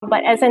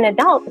But as an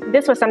adult,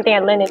 this was something I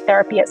learned in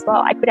therapy as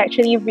well. I could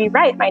actually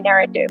rewrite my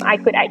narrative. I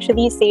could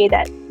actually say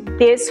that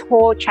this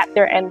whole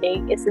chapter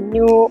ending is a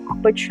new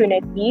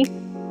opportunity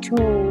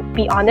to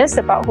be honest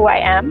about who I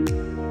am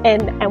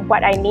and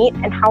what I need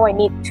and how I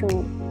need to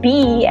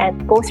be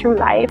and go through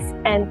life,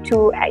 and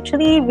to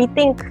actually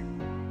rethink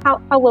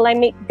how will I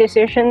make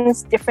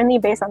decisions differently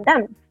based on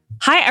them.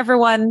 Hi,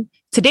 everyone.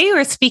 Today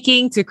we're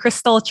speaking to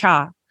Crystal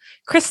Cha.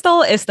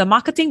 Crystal is the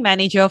marketing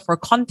manager for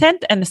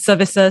content and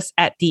services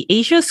at the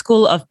Asia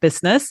School of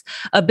Business,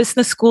 a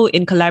business school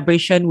in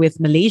collaboration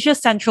with Malaysia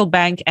Central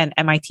Bank and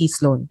MIT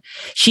Sloan.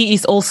 She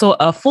is also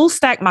a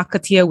full-stack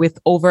marketeer with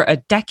over a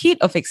decade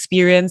of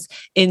experience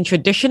in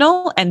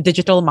traditional and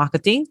digital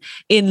marketing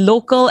in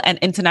local and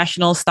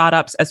international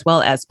startups, as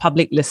well as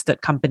public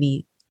listed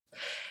companies.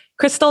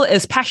 Crystal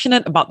is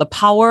passionate about the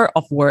power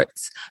of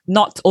words,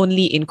 not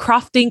only in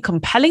crafting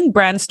compelling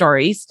brand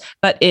stories,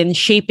 but in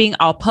shaping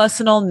our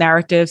personal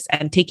narratives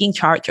and taking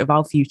charge of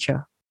our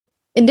future.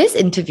 In this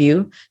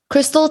interview,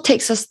 Crystal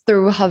takes us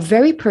through her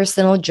very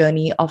personal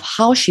journey of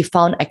how she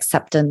found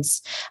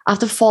acceptance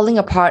after falling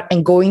apart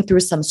and going through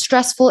some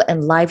stressful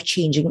and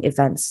life-changing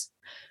events.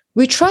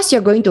 We trust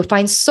you're going to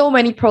find so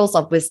many pearls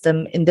of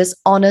wisdom in this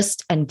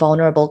honest and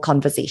vulnerable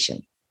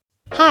conversation.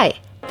 Hi,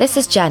 this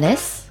is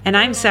Janice. And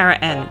I'm Sarah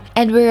N.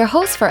 And we're your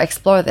hosts for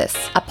Explore This,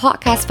 a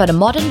podcast for the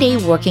modern-day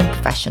working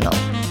professional.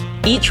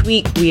 Each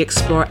week, we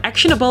explore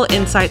actionable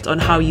insights on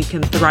how you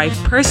can thrive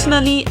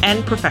personally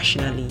and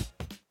professionally.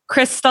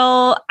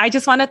 Crystal, I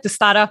just wanted to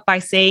start off by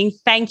saying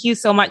thank you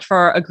so much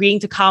for agreeing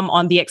to come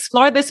on the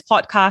Explore This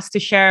podcast to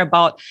share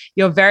about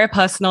your very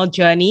personal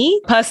journey.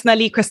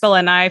 Personally, Crystal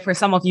and I, for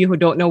some of you who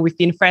don't know, we've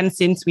been friends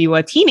since we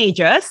were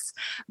teenagers,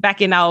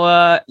 back in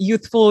our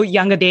youthful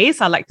younger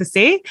days, I like to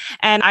say.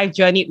 And I've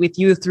journeyed with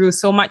you through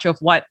so much of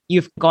what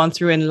you've gone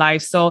through in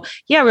life. So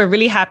yeah, we're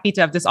really happy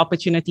to have this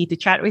opportunity to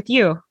chat with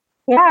you.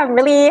 Yeah, I'm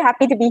really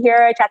happy to be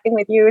here chatting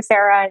with you,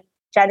 Sarah, and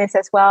Janice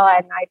as well.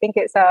 And I think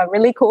it's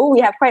really cool. We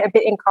have quite a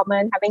bit in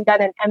common, having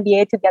done an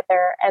MBA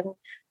together. And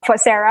for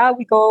Sarah,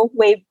 we go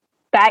way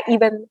back,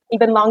 even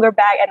longer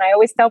back. And I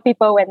always tell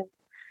people when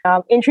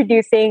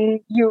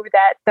introducing you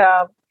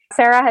that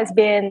Sarah has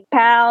been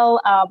pal,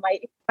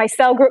 my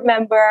cell group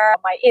member,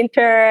 my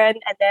intern,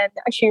 and then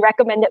she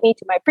recommended me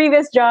to my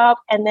previous job.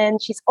 And then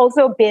she's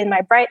also been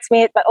my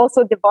bridesmaid, but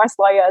also divorce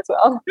lawyer as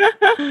well.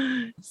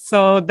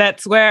 So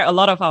that's where a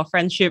lot of our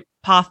friendship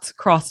paths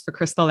cross for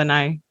Crystal and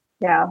I.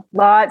 Yeah,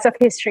 lots of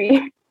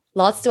history.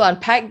 Lots to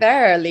unpack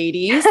there,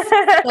 ladies.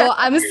 So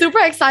I'm super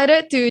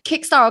excited to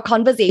kickstart our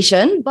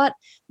conversation. But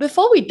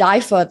before we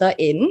dive further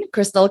in,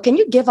 Crystal, can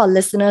you give our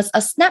listeners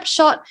a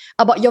snapshot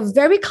about your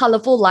very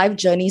colorful life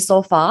journey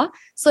so far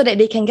so that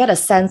they can get a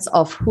sense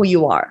of who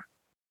you are?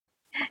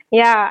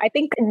 Yeah, I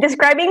think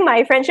describing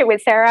my friendship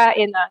with Sarah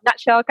in a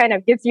nutshell kind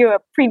of gives you a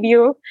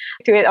preview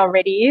to it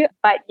already.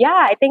 But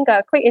yeah, I think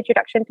a quick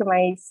introduction to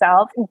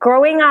myself.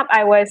 Growing up,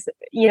 I was,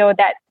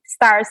 that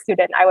star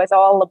student. I was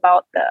all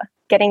about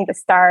getting the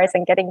stars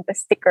and getting the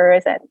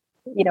stickers and,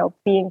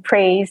 being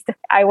praised.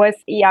 I was,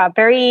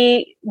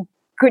 very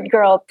good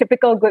girl,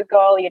 typical good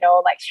girl,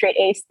 like straight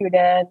A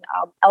student,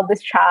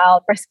 eldest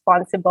child,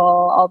 responsible,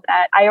 all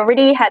that. I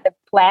already had a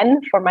plan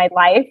for my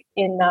life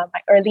in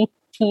my early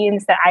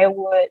teens that I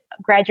would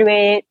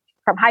graduate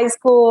from high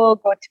school,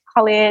 go to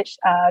college,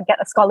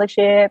 get a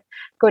scholarship,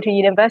 go to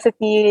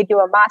university, do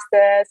a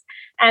master's.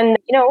 And,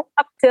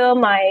 up till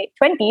my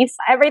 20s,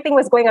 everything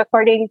was going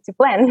according to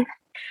plan.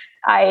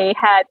 I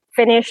had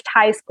finished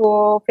high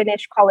school,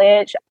 finished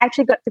college,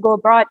 actually got to go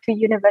abroad to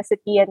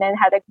university and then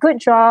had a good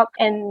job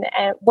and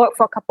worked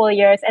for a couple of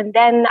years. And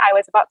then I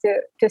was about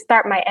to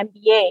start my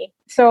MBA.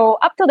 So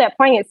up to that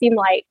point, it seemed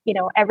like,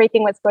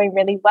 everything was going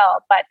really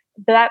well. But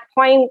that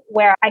point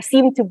where I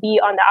seemed to be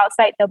on the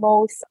outside the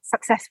most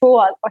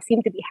successful or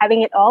seemed to be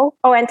having it all.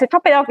 Oh, and to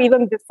top it off,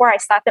 even before I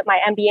started my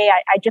MBA,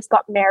 I just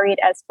got married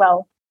as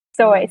well.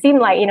 So it seemed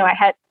like, I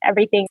had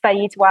everything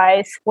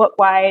studies-wise,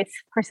 work-wise,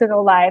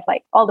 personal life,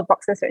 like all the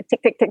boxes were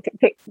tick, tick, tick, tick,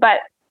 tick.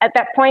 But at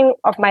that point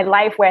of my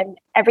life when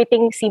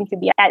everything seemed to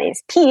be at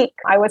its peak,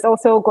 I was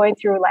also going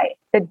through like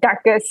the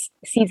darkest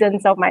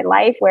seasons of my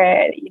life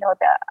where,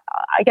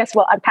 I guess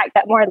we'll unpack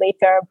that more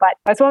later. But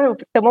it was one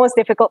of the most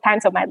difficult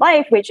times of my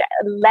life, which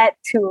led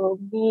to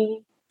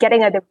me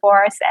getting a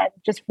divorce and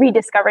just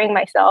rediscovering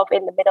myself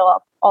in the middle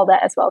of all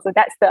that as well. So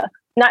that's the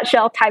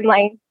nutshell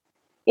timeline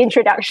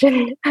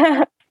introduction.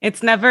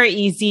 It's never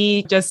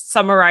easy just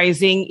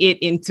summarizing it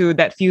into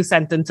that few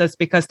sentences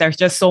because there's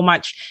just so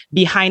much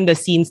behind the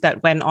scenes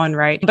that went on,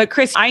 right? But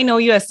Chris, I know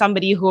you as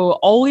somebody who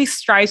always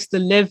strives to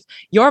live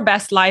your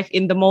best life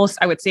in the most,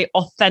 I would say,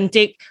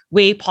 authentic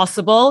way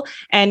possible.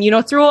 And,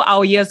 through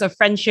our years of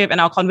friendship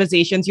and our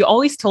conversations, you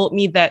always told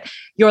me that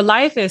your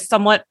life is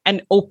somewhat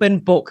an open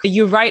book.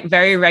 You write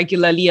very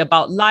regularly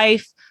about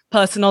life,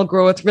 personal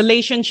growth,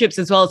 relationships,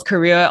 as well as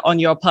career on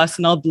your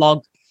personal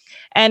blog.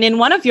 And in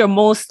one of your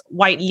most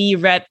widely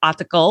read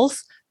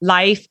articles,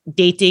 Life,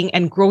 Dating,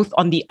 and Growth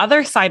on the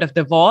Other Side of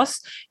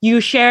Divorce, you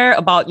share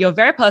about your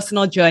very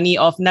personal journey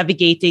of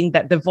navigating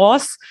that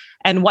divorce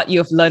and what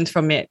you've learned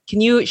from it.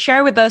 Can you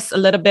share with us a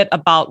little bit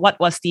about what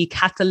was the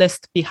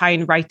catalyst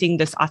behind writing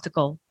this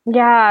article?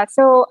 Yeah,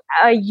 so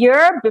a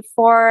year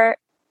before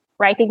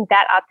writing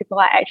that article,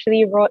 I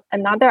actually wrote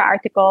another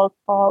article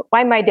called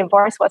Why My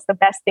Divorce Was the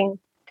Best Thing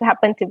to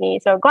Happen to Me.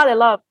 So got a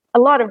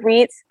lot of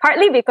reads,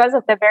 partly because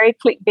of the very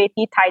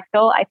clickbaity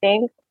title, I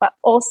think, but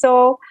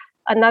also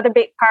another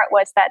big part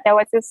was that there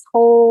was this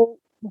whole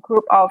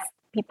group of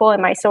people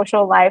in my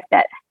social life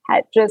that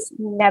had just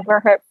never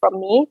heard from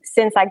me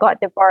since I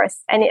got divorced.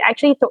 And it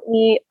actually took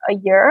me a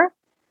year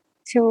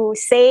to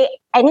say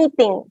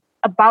anything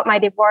about my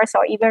divorce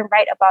or even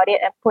write about it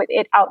and put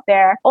it out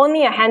there.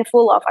 Only a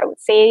handful of, I would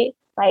say,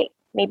 like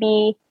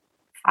maybe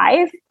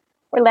 5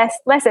 or less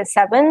than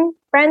 7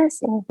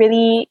 friends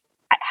really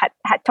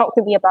had talked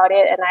to me about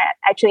it, and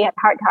I actually had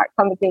heart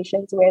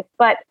conversations with.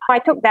 But I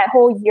took that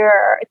whole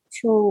year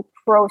to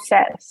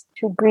process,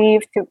 to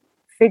grieve, to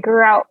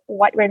figure out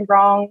what went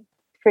wrong,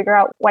 figure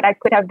out what I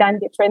could have done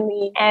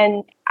differently.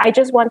 And I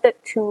just wanted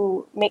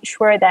to make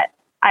sure that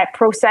I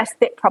processed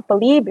it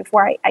properly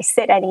before I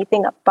said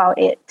anything about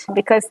it.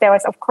 Because there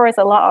was, of course,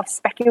 a lot of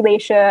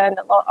speculation,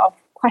 a lot of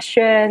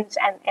questions.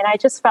 And I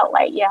just felt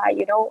like,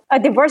 a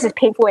divorce is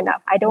painful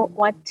enough. I don't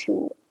want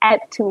to add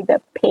to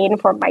the pain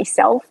for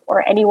myself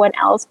or anyone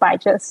else by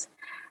just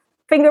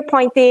finger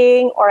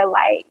pointing or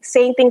like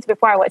saying things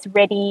before I was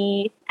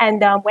ready.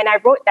 And when I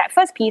wrote that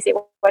first piece, it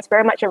was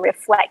very much a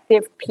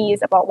reflective piece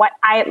about what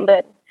I had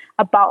learned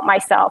about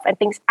myself and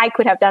things I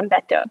could have done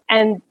better.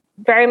 And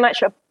very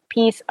much a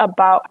piece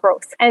about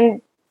growth.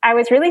 And I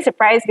was really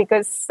surprised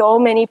because so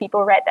many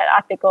people read that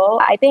article.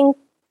 I think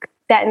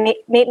that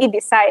made me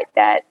decide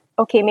that,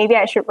 okay, maybe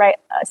I should write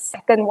a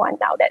second one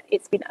now that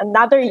it's been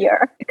another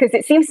year, because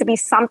it seems to be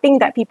something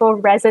that people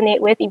resonate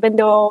with, even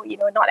though,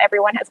 not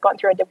everyone has gone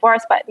through a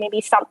divorce, but maybe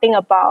something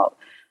about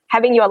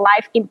having your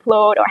life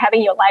implode or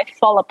having your life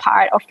fall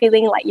apart or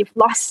feeling like you've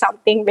lost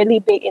something really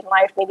big in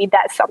life. Maybe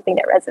that's something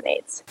that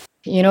resonates.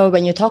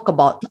 When you talk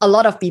about a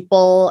lot of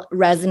people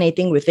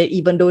resonating with it,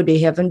 even though they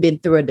haven't been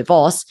through a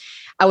divorce,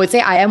 I would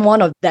say I am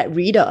one of that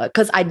reader,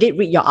 because I did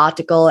read your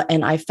article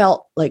and I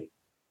felt like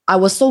I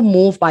was so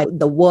moved by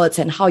the words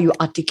and how you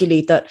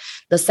articulated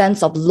the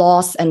sense of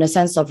loss and the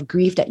sense of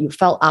grief that you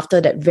felt after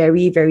that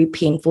very, very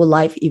painful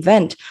life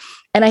event.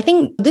 And I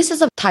think this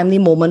is a timely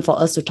moment for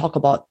us to talk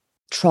about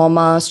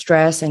trauma,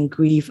 stress, and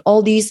grief,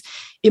 all these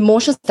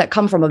emotions that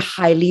come from a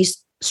highly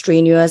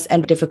strenuous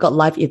and difficult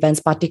life events,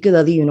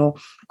 particularly,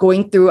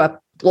 going through a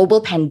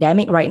global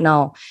pandemic right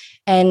now.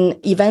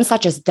 And events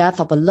such as death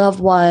of a loved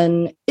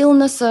one,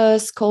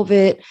 illnesses,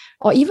 COVID,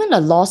 or even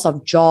a loss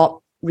of job,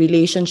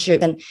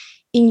 relationship. And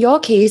in your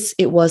case,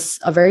 it was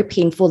a very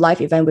painful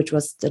life event, which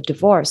was the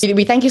divorce.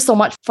 We thank you so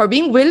much for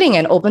being willing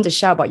and open to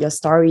share about your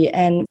story.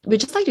 And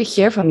we'd just like to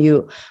hear from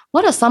you.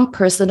 What are some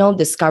personal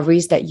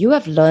discoveries that you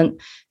have learned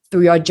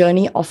through your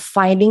journey of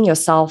finding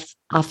yourself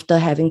after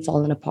having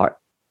fallen apart?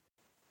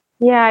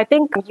 Yeah, I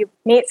think you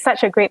made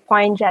such a great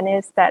point,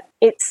 Janice, that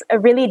it's a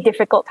really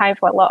difficult time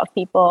for a lot of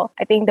people.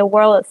 I think the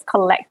world is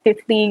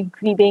collectively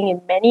grieving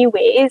in many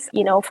ways.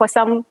 For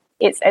some,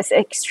 it's as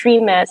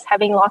extreme as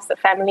having lost a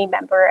family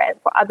member. And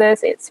for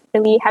others, it's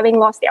really having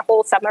lost their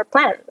whole summer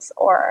plans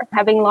or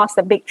having lost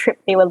a big trip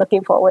they were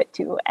looking forward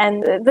to.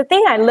 And the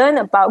thing I learned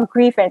about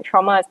grief and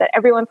trauma is that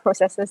everyone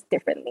processes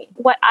differently.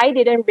 What I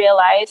didn't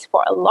realize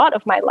for a lot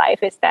of my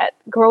life is that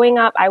growing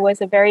up, I was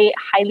a very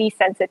highly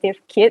sensitive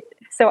kid.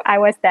 So I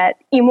was that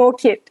emo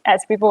kid,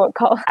 as people would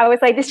call. I was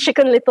like this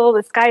Chicken Little,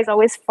 the sky is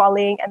always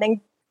falling. And then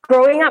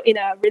growing up in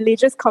a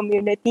religious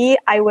community,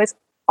 I was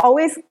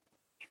always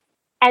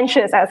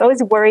anxious. I was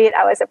always worried.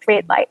 I was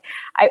afraid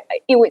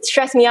it would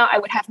stress me out. I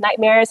would have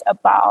nightmares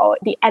about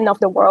the end of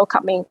the world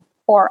coming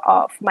or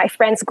of my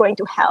friends going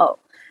to hell.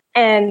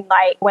 And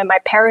when my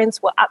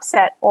parents were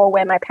upset or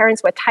when my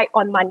parents were tight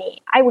on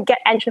money, I would get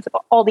anxious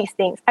about all these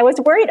things. I was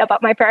worried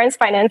about my parents'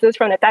 finances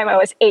from the time I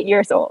was 8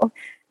 years old.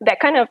 That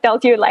kind of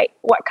tells you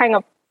what kind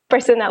of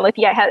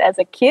personality I had as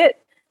a kid.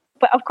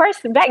 But of course,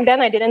 back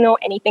then I didn't know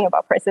anything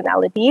about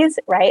personalities,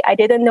 right? I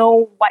didn't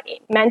know what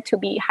it meant to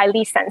be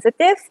highly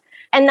sensitive.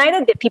 And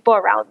neither did people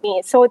around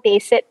me. So they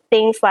said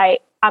things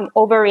like, I'm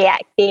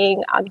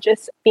overreacting, I'm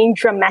just being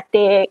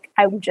dramatic,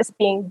 I'm just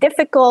being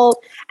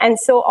difficult. And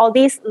so all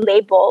these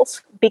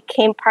labels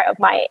became part of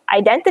my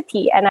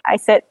identity. And I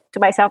said to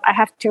myself, I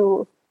have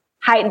to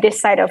hide this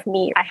side of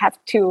me. I have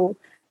to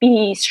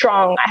be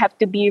strong. I have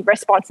to be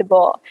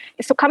responsible.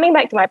 So coming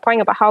back to my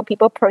point about how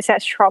people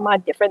process trauma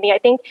differently, I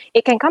think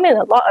it can come in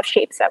a lot of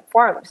shapes and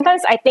forms.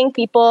 Sometimes I think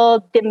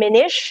people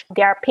diminish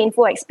their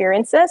painful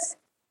experiences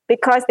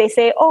because they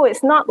say, oh,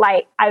 it's not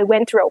like I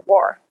went through a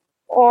war,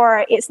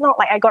 or it's not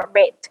like I got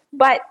raped.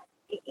 But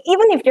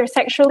even if you're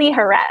sexually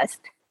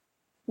harassed,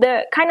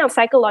 the kind of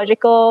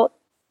psychological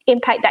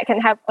impact that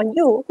can have on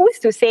you, who's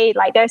to say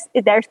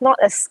there's not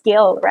a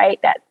scale, right,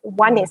 that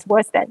one is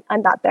worse than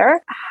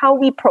another. How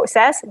we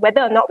process, whether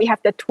or not we have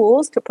the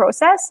tools to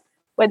process,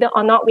 whether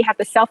or not we have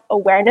the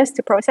self-awareness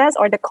to process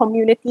or the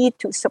community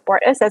to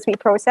support us as we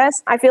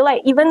process. I feel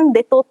like even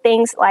little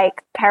things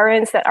like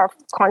parents that are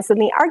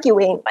constantly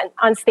arguing, an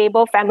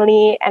unstable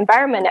family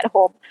environment at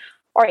home,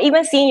 or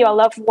even seeing your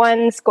loved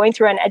ones going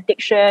through an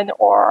addiction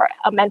or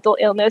a mental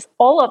illness,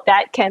 all of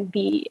that can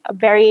be a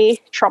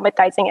very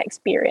traumatizing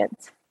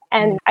experience.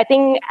 And I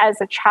think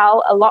as a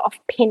child, a lot of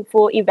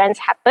painful events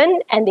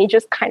happen and they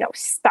just kind of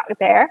stuck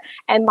there.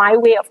 And my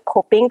way of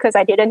coping, because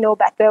I didn't know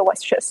better,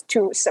 was just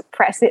to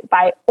suppress it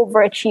by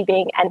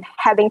overachieving and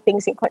having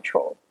things in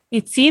control.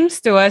 It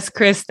seems to us,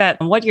 Chris, that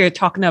what you're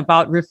talking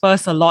about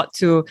refers a lot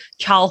to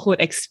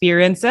childhood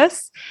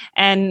experiences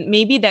and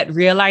maybe that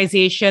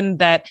realization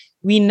that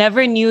we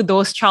never knew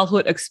those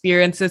childhood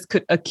experiences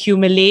could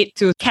accumulate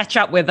to catch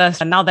up with us.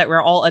 And now that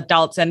we're all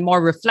adults and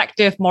more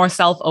reflective, more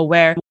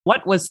self-aware,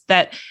 what was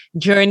that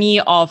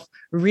journey of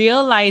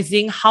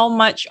realizing how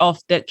much of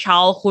that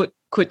childhood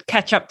could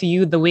catch up to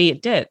you the way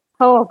it did?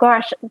 Oh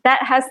gosh,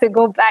 that has to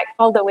go back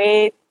all the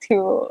way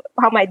to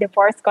how my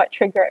divorce got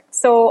triggered.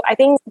 So I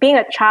think being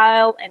a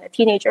child and a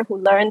teenager who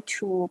learned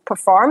to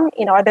perform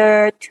in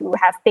order to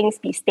have things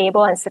be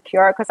stable and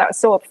secure, because I was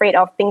so afraid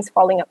of things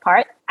falling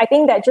apart, I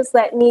think that just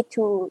led me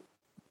to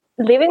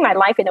living my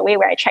life in a way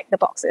where I check the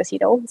boxes,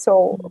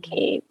 So,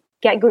 okay,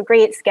 get good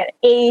grades, get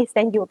A's,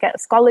 then you'll get a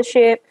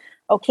scholarship.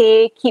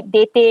 Okay, keep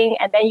dating,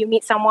 and then you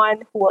meet someone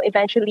who will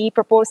eventually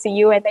propose to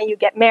you, and then you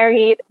get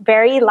married.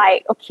 Very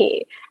like,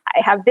 okay, I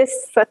have this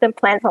certain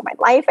plan for my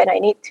life, and I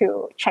need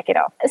to check it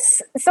off.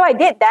 So I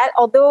did that.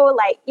 Although,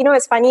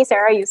 it's funny,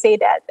 Sarah, you say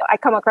that I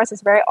come across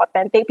as very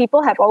authentic.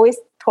 People have always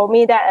told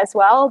me that as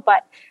well.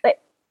 But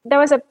there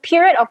was a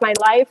period of my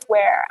life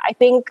where I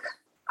think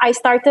I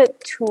started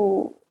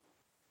to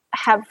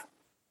have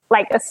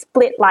a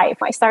split life.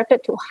 I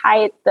started to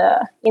hide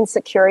the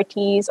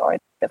insecurities or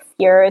the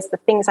fears, the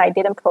things I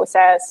didn't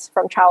process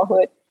from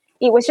childhood.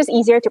 It was just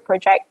easier to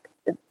project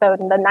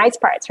the nice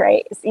parts,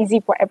 right? It's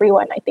easy for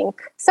everyone, I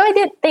think. So I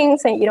did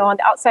things and, on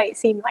the outside, it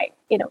seemed like,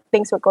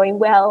 things were going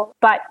well.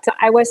 But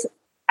I was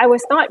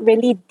not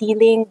really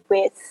dealing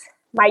with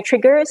my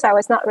triggers. I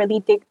was not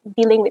really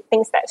dealing with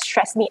things that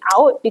stressed me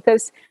out,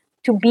 because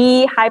to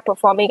be high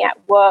performing at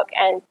work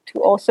and to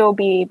also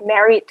be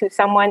married to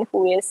someone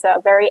who is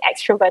very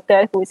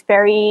extroverted, who is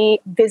very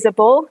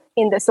visible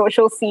in the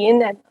social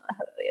scene and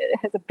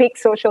has a big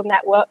social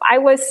network, I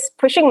was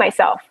pushing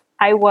myself.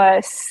 I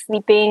was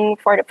sleeping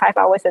 4 to 5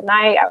 hours a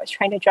night. I was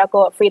trying to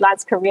juggle a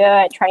freelance career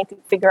and trying to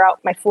figure out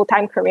my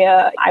full-time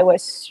career. I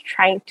was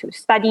trying to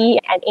study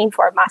and aim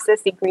for a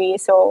master's degree.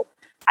 So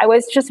I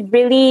was just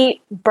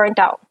really burnt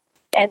out.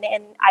 And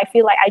then I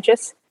feel like I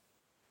just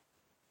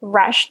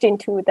rushed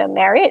into the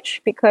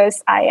marriage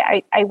because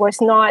I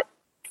was not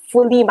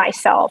fully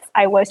myself.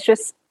 I was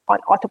just on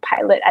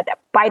autopilot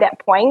by that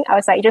point. I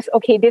was like, just,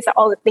 okay, these are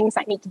all the things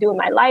I need to do in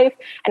my life.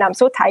 And I'm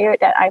so tired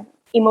that I'm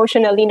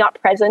emotionally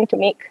not present to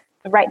make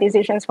the right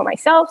decisions for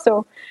myself.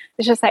 So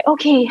it's just like,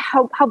 okay,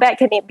 how bad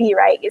can it be,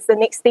 right? It's the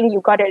next thing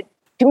you got to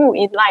do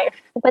in life.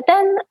 But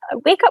then a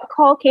wake-up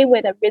call came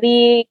when a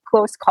really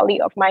close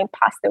colleague of mine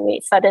passed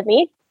away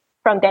suddenly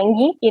from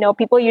dengue.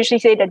 People usually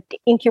say the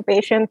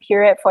incubation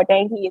period for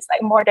dengue is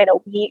more than a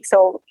week.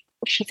 So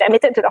she's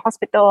admitted to the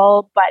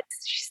hospital, but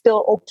she's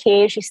still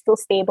okay. She's still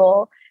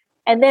stable.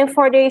 And then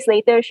 4 days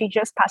later, she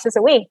just passes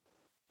away.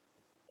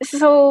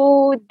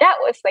 So that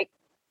was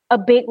a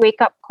big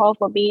wake-up call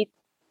for me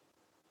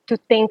to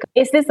think,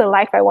 is this the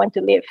life I want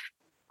to live?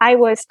 I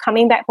was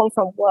coming back home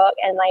from work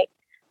and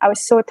I was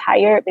so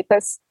tired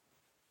because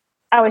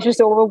I was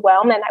just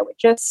overwhelmed, and I would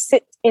just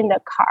sit in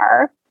the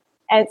car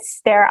and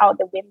stare out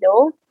the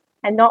window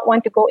and not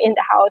want to go in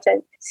the house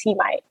and see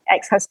my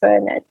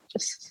ex-husband. And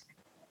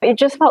it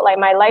just felt like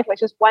my life was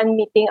just one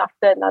meeting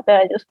after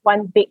another, just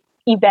one big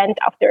event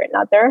after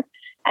another.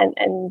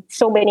 And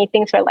so many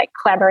things were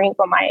clamoring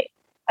for my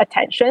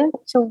attention.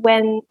 So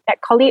when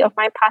that colleague of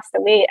mine passed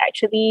away, it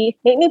actually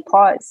made me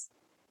pause.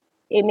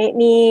 It made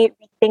me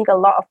rethink a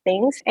lot of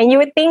things. And you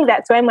would think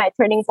that's when my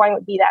turning point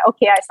would be that,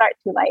 okay, I start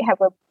to have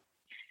a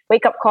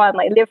wake-up call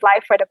and live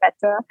life for the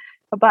better.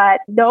 But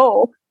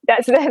no,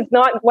 that's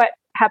not what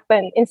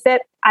happened.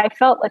 Instead, I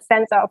felt a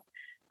sense of,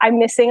 I'm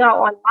missing out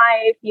on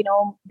life.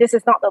 This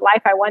is not the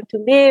life I want to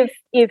live.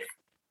 If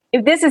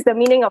this is the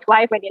meaning of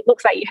life, when it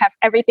looks like you have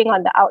everything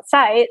on the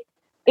outside,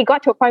 it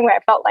got to a point where I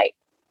felt like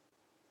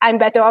I'm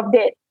better off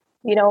dead,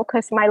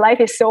 because my life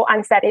is so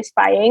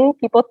unsatisfying.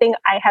 People think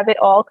I have it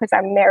all because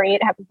I'm married,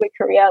 have a good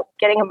career,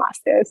 getting a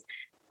master's,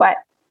 but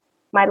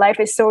my life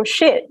is so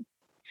shit.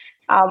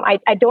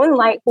 I don't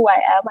like who I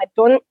am. I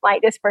don't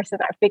like this person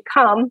I've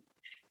become.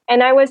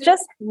 And I was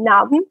just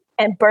numb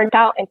and burnt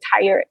out and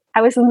tired.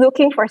 I was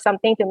looking for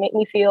something to make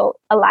me feel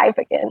alive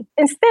again.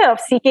 Instead of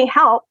seeking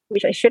help,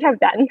 which I should have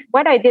done,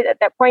 what I did at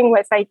that point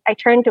was I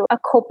turned to a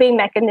coping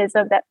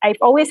mechanism that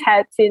I've always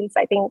had since,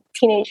 I think,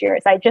 teenage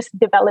years. I just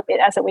developed it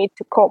as a way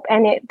to cope.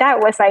 And that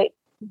was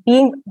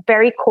being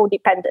very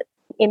codependent.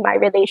 in my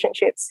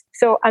relationships.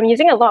 So I'm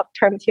using a lot of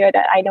terms here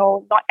that I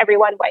know not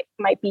everyone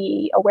might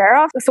be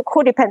aware of. So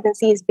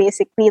codependency is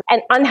basically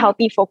an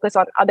unhealthy focus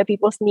on other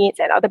people's needs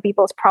and other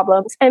people's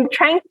problems, and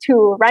trying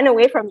to run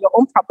away from your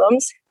own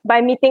problems by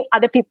meeting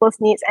other people's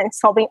needs and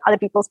solving other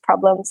people's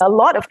problems. A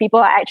lot of people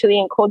are actually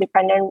in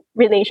codependent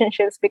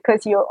relationships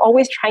because you're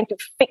always trying to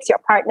fix your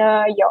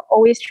partner. You're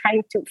always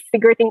trying to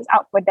figure things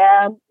out for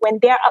them. When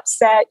they're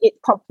upset, it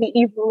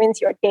completely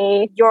ruins your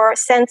day. Your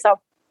sense of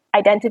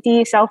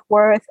identity,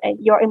 self-worth,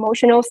 and your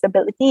emotional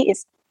stability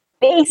is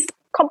based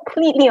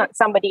completely on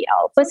somebody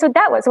else. So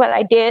that was what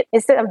I did.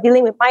 Instead of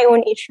dealing with my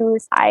own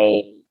issues,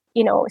 I,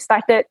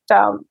 started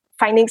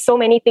finding so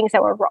many things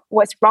that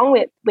was wrong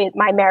with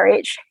my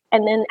marriage.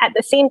 And then at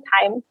the same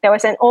time, there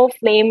was an old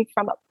flame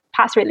from a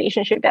past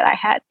relationship that I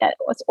had that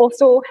was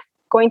also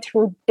going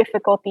through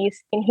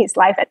difficulties in his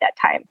life at that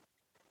time.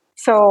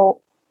 So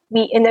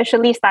we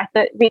initially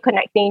started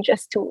reconnecting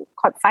just to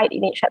confide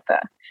in each other.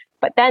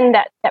 But then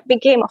that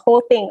became a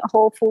whole thing, a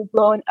whole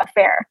full-blown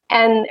affair.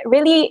 And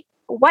really,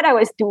 what I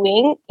was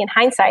doing in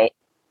hindsight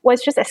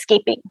was just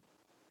escaping,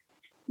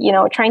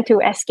 trying to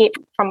escape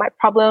from my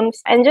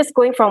problems and just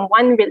going from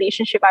one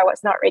relationship I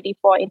was not ready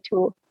for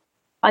into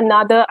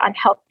another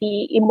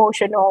unhealthy,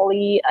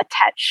 emotionally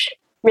attached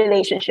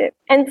relationship.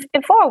 And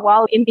for a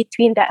while, in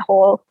between that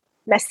whole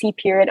messy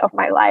period of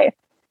my life,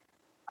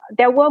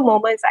 there were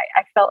moments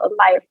I felt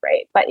alive,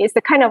 right? But it's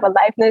the kind of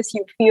aliveness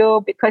you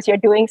feel because you're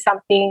doing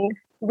something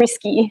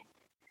risky,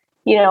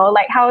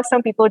 like how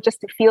some people,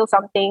 just to feel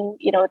something,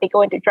 they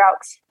go into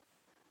drugs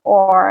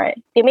or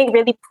they make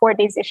really poor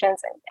decisions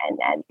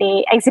and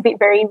they exhibit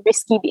very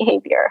risky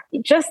behavior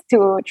just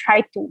to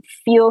try to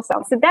feel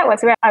something. So that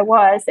was where I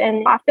was.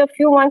 And after a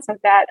few months of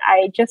that,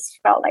 I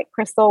just felt like,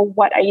 Crystal,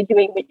 what are you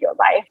doing with your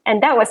life?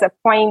 And that was the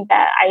point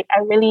that I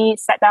really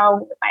sat down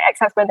with my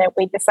ex-husband and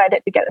we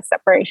decided to get a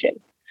separation.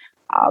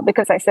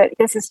 Because I said,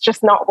 this is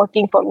just not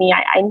working for me.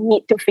 I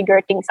need to figure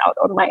things out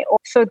on my own.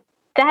 So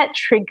that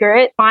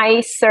triggered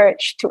my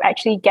search to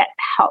actually get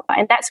help.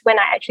 And that's when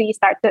I actually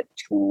started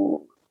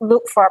to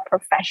look for a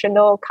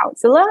professional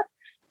counselor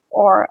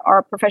or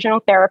a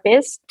professional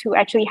therapist to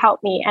actually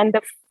help me. And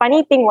the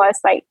funny thing was,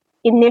 like,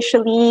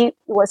 initially it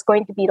was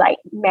going to be like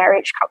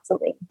marriage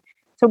counseling.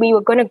 So we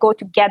were going to go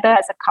together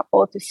as a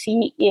couple to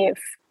see if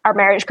our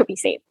marriage could be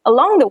saved.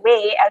 Along the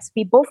way, as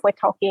we both were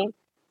talking,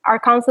 our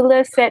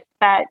counselor said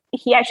that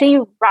he actually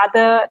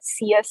rather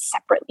see us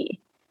separately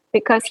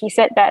because he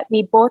said that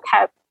we both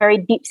have very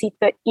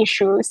deep-seated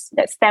issues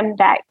that stem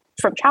back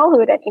from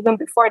childhood and even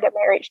before the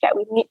marriage that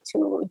we need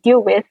to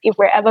deal with if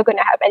we're ever going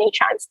to have any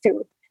chance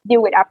to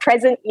deal with our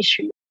present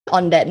issues.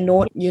 On that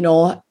note,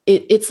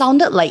 it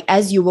sounded like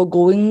as you were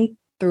going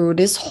through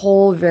this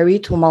whole very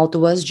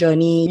tumultuous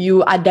journey,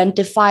 you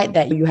identified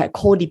that you had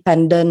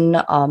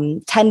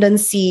codependent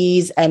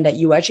tendencies and that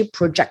you were actually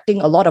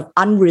projecting a lot of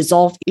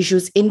unresolved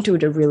issues into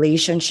the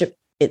relationship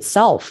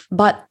itself.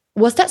 But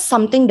was that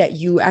something that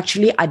you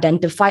actually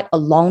identified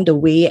along the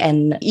way?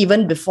 And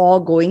even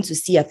before going to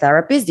see a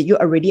therapist, did you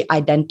already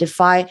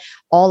identify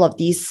all of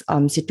these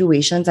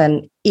situations?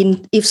 And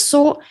if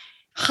so,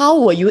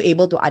 how were you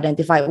able to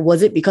identify?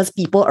 Was it because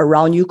people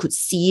around you could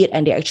see it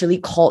and they actually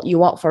called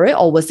you out for it?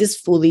 Or was this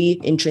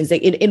fully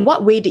intrinsic? In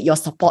what way did your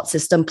support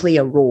system play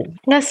a role?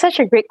 That's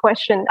such a great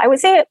question. I would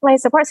say my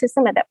support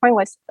system at that point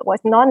was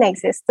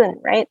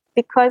non-existent, right?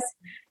 Because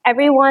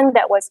everyone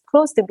that was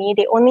close to me,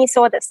 they only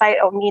saw the side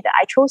of me that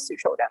I chose to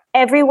show them.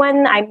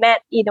 Everyone I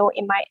met, in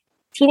my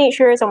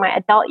teenage years or my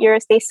adult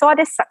years, they saw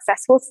this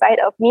successful side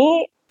of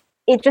me.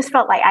 It just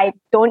felt like I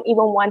don't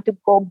even want to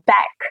go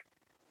back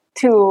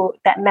to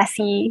that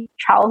messy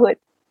childhood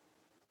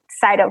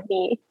side of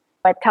me.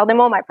 But tell them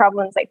all my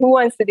problems. Like, who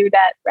wants to do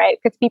that, right?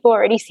 Because people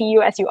already see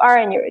you as you are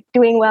and you're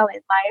doing well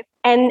in life.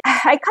 And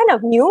I kind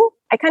of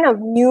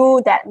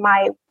knew that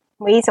my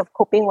ways of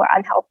coping were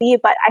unhealthy,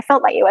 but I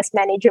felt like it was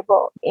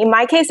manageable. In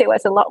my case, it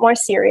was a lot more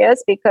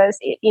serious because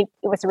it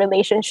was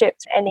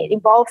relationships and it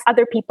involved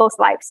other people's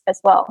lives as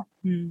well.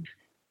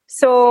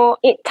 So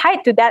it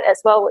tied to that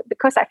as well,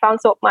 because I found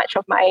so much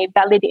of my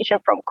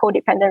validation from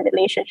codependent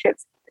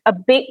relationships. A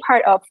big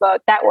part of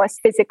that was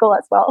physical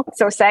as well,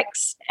 so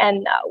sex.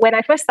 And when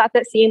I first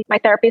started seeing my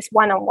therapist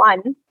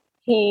one-on-one,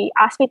 he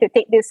asked me to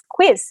take this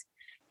quiz.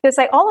 He was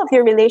like, all of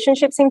your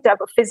relationships seem to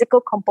have a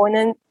physical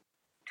component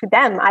to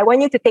them. I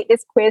want you to take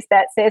this quiz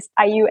that says,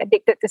 are you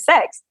addicted to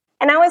sex?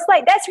 And I was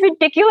like, that's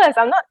ridiculous.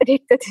 I'm not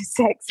addicted to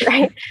sex,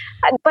 right?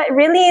 But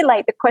really,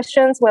 like, the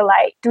questions were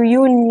like, do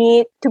you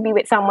need to be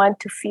with someone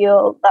to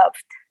feel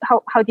loved?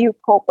 How do you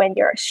cope when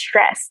you're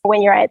stressed?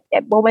 When you're at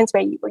moments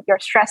where you're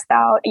stressed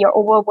out, you're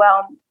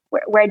overwhelmed,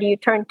 where do you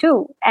turn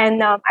to?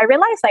 And I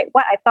realized, like,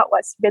 what I thought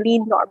was really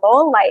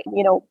normal, like,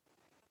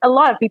 a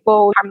lot of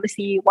people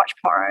harmlessly watch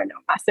porn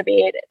or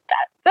masturbate.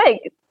 That thing.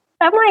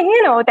 I'm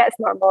like, that's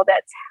normal.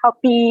 That's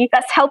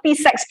healthy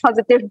sex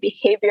positive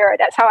behavior.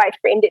 That's how I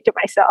framed it to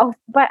myself.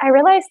 But I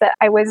realized that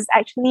I was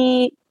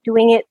actually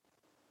doing it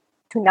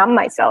to numb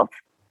myself.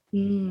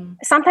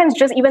 Sometimes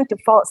just even to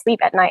fall asleep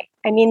at night.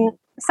 I mean,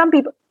 some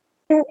people,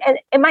 And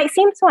it might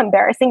seem so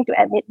embarrassing to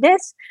admit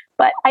this,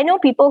 but I know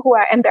people who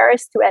are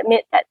embarrassed to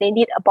admit that they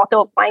need a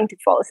bottle of wine to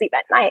fall asleep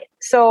at night.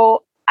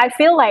 So I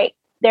feel like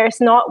there's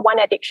not one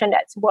addiction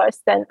that's worse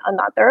than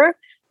another.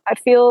 I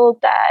feel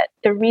that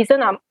the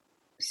reason I'm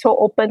so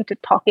open to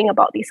talking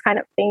about these kind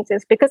of things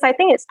is because I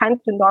think it's time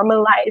to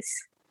normalize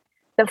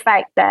the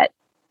fact that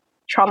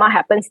trauma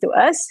happens to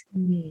us,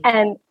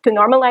 and to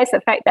normalize the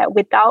fact that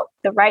without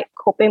the right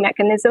coping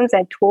mechanisms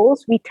and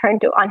tools, we turn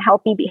to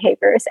unhealthy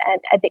behaviors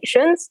and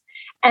addictions.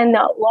 And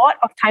a lot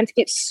of times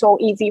it's so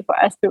easy for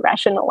us to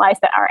rationalize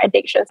that our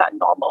addictions are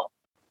normal,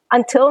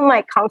 until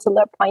my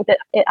counselor pointed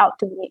it out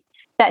to me,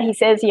 that he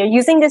says, you're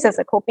using this as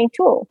a coping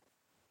tool.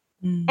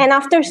 And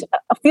after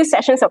a few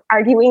sessions of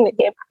arguing with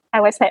him, I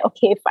was like,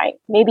 okay, fine,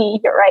 maybe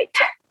you're right.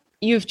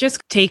 You've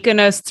just taken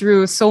us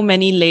through so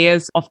many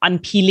layers of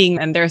unpeeling,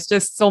 and there's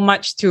just so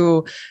much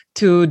to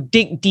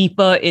dig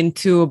deeper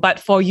into.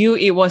 But for you,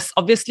 it was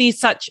obviously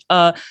such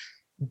a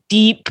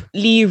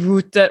deeply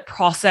rooted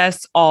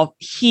process of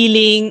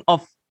healing,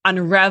 of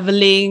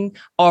unraveling,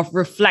 of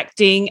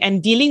reflecting,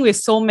 and dealing with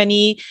so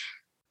many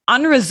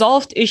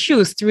unresolved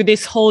issues through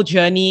this whole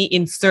journey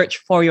in search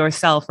for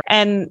yourself.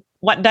 And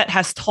what that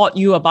has taught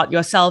you about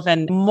yourself,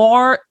 and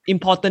more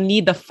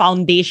importantly, the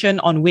foundation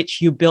on which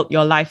you built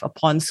your life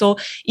upon. So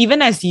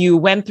even as you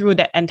went through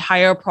that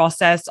entire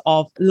process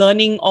of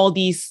learning all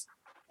these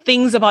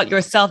things about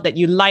yourself that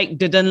you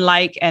didn't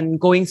like, and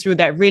going through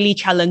that really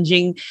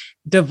challenging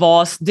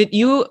divorce, did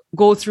you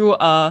go through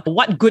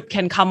what good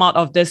can come out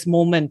of this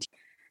moment?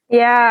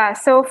 Yeah,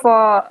 so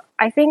for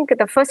I think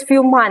the first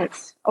few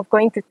months of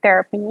going to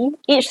therapy,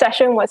 each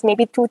session was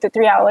maybe 2 to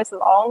 3 hours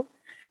long.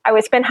 I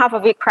would spend half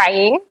of it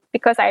crying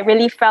because I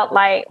really felt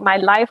like my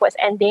life was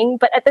ending.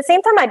 But at the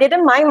same time, I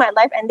didn't mind my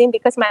life ending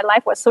because my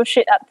life was so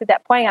shit up to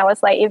that point. I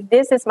was like, if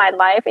this is my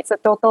life, it's a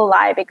total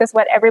lie, because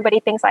what everybody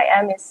thinks I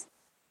am is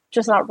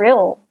just not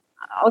real.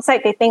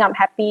 Outside, they think I'm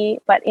happy,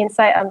 but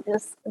inside, I'm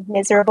just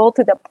miserable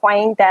to the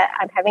point that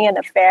I'm having an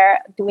affair,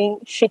 doing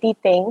shitty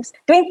things,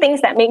 doing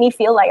things that make me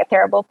feel like a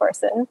terrible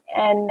person.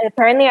 And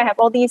apparently, I have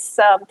all these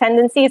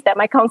tendencies that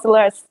my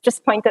counselor has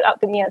just pointed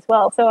out to me as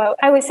well. So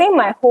I would say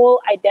my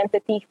whole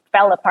identity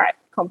fell apart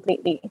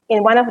completely.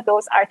 In one of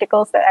those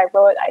articles that I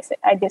wrote,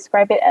 I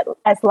describe it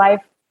as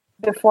life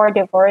before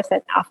divorce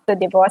and after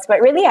divorce.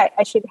 But really,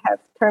 I should have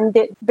termed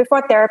it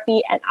before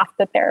therapy and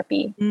after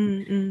therapy.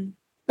 Mm-hmm.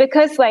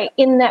 Because like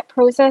in that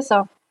process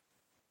of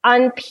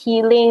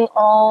unpeeling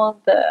all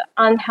the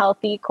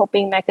unhealthy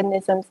coping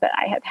mechanisms that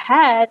I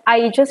had,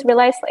 I just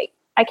realized, like,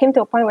 I came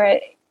to a point where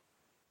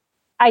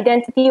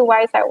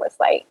identity-wise, I was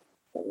like,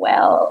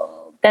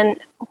 well, then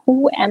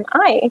who am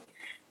I?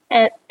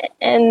 And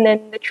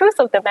then the truth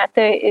of the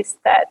matter is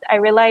that I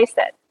realized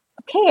that,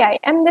 okay, I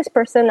am this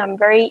person. I'm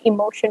very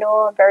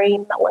emotional, very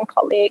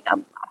melancholic.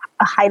 I'm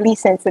a highly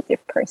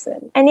sensitive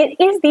person. And it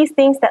is these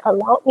things that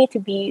allowed me to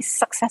be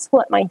successful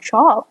at my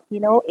job.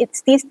 You know,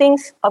 it's these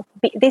things of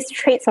these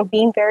traits of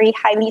being very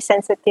highly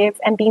sensitive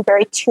and being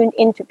very tuned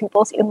into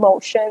people's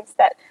emotions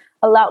that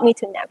allowed me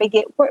to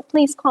navigate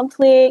workplace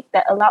conflict,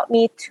 that allowed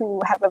me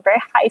to have a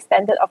very high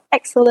standard of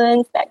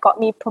excellence, that got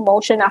me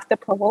promotion after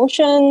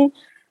promotion.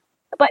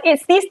 But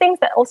it's these things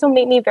that also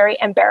made me very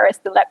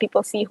embarrassed to let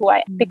people see who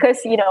I am.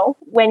 Because, you know,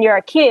 when you're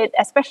a kid,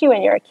 especially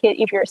when you're a kid,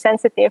 if you're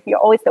sensitive, you're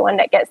always the one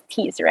that gets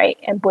teased, right?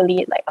 And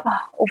bullied, like,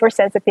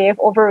 oversensitive,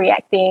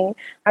 overreacting.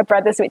 My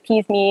brothers would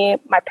tease me.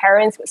 My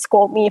parents would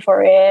scold me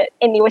for it.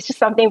 And it was just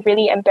something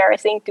really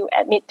embarrassing to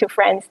admit to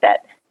friends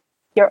that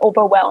you're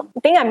overwhelmed.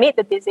 I think I made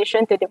the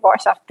decision to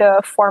divorce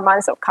after 4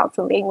 months of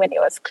counseling, when it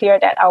was clear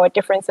that our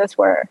differences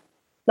were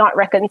not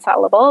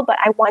reconcilable, but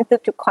I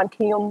wanted to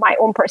continue my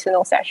own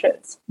personal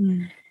sessions.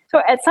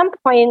 So at some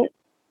point,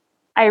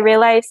 I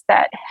realized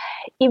that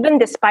even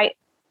despite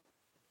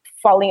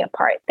falling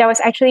apart, there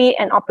was actually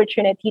an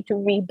opportunity to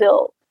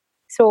rebuild.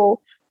 So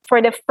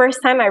for the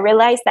first time, I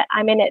realized that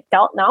I'm an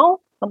adult now.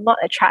 I'm not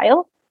a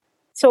child.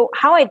 So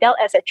how I dealt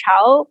as a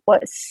child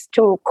was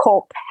to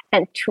cope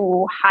and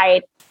to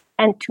hide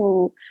and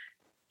to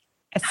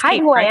hide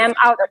who I am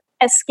out of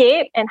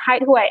escape and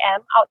hide who I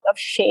am out of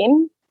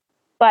shame.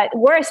 But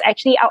worse,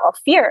 actually out of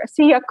fear.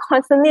 So you're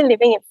constantly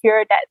living in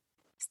fear that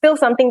still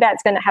something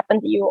that's going to happen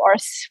to you, or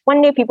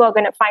one day people are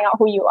going to find out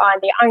who you are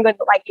and they aren't going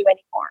to like you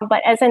anymore.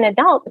 But as an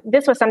adult,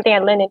 this was something I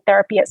learned in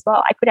therapy as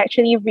well. I could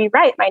actually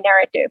rewrite my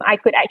narrative. I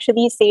could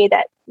actually say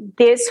that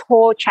this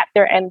whole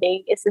chapter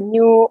ending is a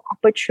new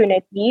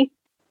opportunity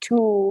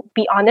to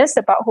be honest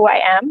about who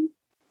I am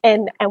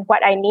and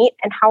what I need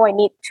and how I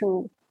need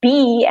to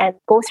be and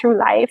go through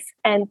life,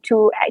 and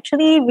to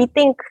actually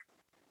rethink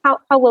how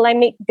will I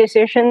make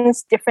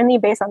decisions differently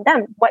based on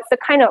them? What's the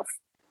kind of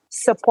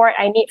support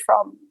I need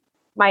from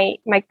my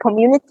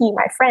community,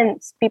 my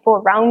friends, people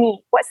around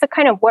me? What's the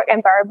kind of work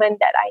environment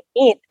that I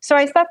need? So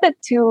I started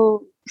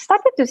to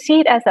see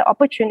it as an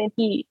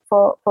opportunity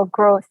for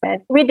growth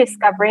and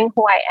rediscovering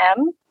who I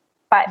am,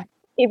 but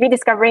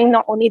rediscovering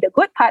not only the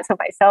good parts of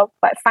myself,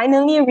 but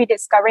finally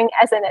rediscovering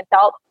as an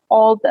adult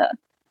all the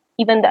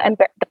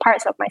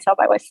parts of myself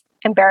I was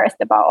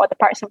embarrassed about, or the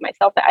parts of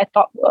myself that I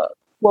thought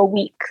were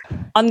weak.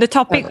 On the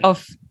topic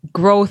of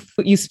growth,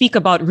 you speak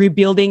about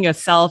rebuilding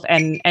yourself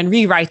and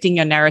rewriting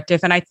your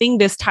narrative. And I think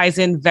this ties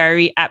in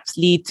very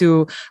aptly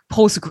to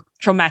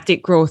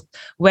post-traumatic growth,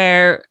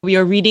 where we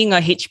are reading a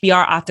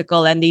HBR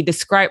article and they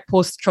describe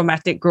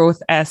post-traumatic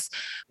growth as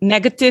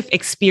negative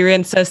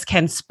experiences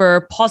can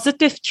spur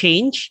positive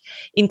change,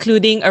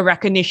 including a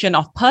recognition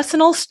of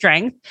personal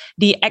strength,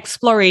 the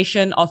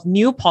exploration of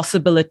new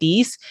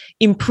possibilities,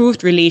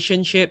 improved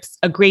relationships,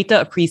 a greater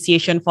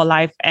appreciation for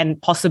life,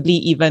 and possibly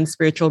even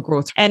spiritual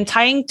growth. And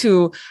tying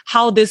to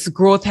how this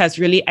growth has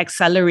really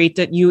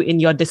accelerated you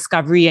in your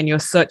discovery and your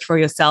search for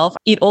yourself,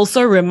 it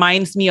also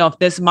reminds me of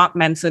this Mark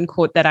Manson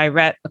quote that I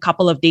read a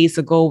couple of days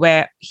ago,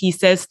 where he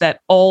says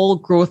that all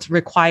growth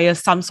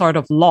requires some sort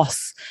of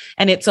loss.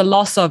 And it's a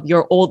loss of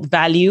your old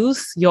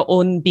values, your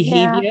own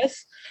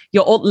behaviors,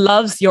 your old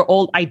loves, your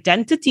old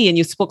identity. And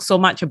you spoke so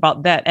much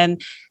about that.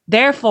 And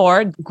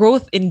therefore,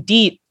 growth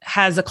indeed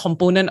has a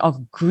component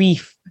of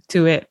grief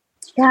to it.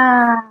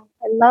 Yeah,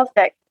 I love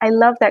that. I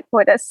love that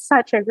quote. That's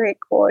such a great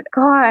quote.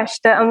 Gosh,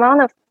 the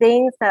amount of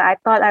things that I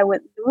thought I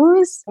would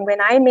lose when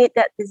I made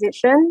that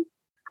decision.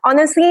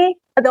 Honestly,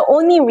 the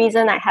only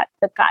reason I had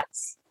the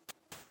guts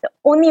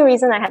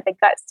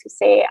to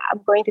say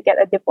I'm going to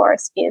get a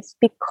divorce is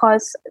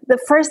because the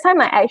first time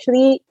I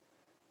actually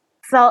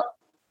felt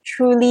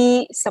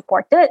truly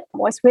supported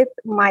was with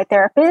my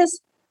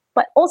therapist,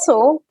 but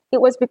also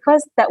it was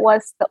because that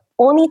was the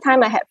only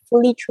time I had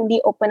fully,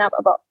 truly opened up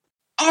about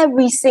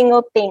every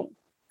single thing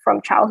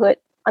from childhood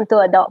until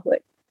adulthood.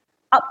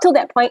 Up to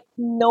that point,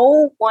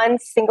 no one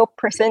single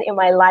person in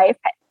my life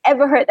had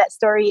ever heard that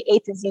story A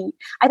to Z.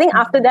 I think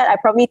after that, I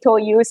probably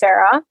told you,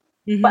 Sarah,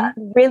 but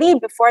really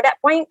before that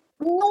point,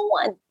 no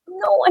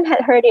one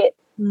had heard it.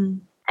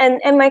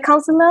 And my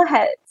counselor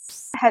had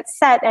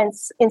sat and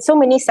in so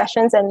many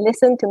sessions and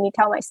listened to me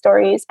tell my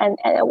stories. And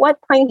at what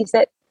point he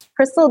said,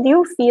 Crystal, do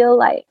you feel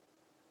like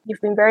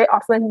you've been very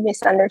often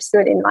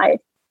misunderstood in life?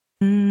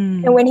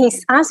 And when he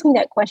asked me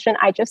that question,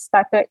 I just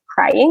started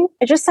crying.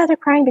 I just started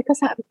crying because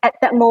at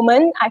that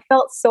moment, I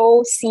felt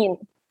so seen.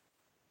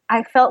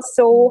 I felt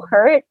so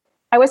hurt.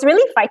 I was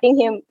really fighting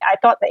him. I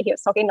thought that he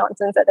was talking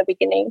nonsense at the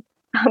beginning.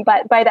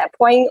 But by that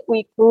point,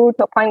 we grew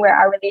to a point where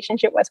our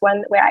relationship was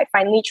one where I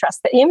finally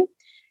trusted him.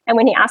 And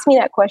when he asked me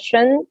that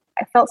question,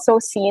 I felt so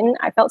seen.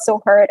 I felt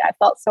so heard. I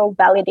felt so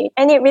validated.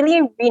 And it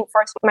really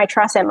reinforced my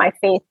trust and my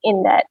faith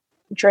in that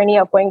journey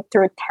of going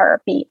through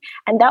therapy.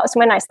 And that was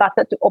when I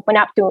started to open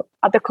up to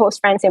other close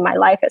friends in my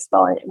life as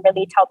well and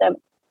really tell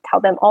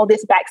them all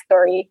this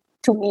backstory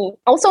to me.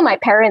 Also my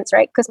parents,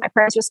 right? Because my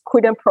parents just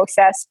couldn't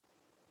process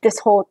this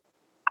whole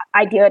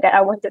idea that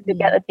I wanted to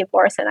get a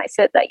divorce. And I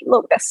said like,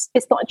 look,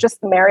 it's not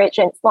just marriage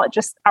and it's not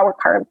just our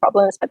current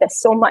problems, but there's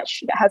so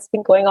much that has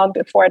been going on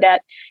before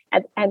that.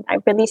 And I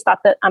really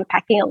started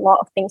unpacking a lot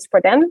of things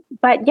for them.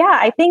 But yeah,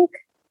 I think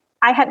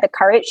I had the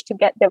courage to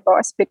get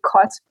divorced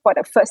because for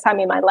the first time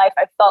in my life,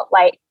 I felt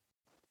like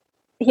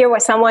here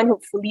was someone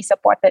who fully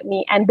supported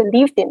me and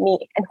believed in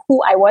me and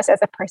who I was as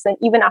a person,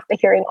 even after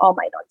hearing all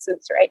my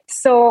nonsense, right?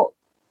 So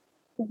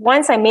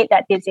once I made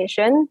that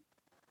decision,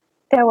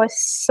 there was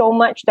so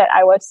much that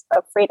I was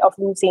afraid of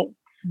losing.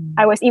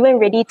 I was even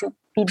ready to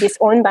be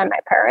disowned by my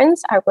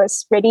parents. I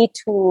was ready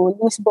to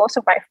lose both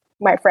of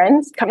my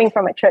friends, coming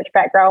from a church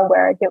background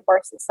where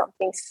divorce is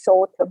something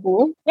so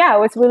taboo. Yeah, I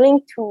was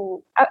willing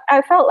to,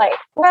 I felt like,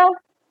 well,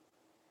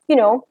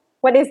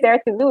 what is there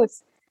to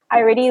lose? I've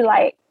already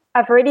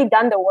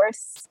done the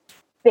worst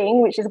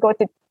thing, which is go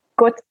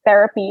to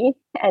therapy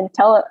and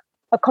tell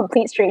a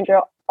complete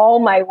stranger all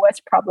my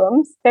worst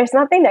problems. There's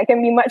nothing that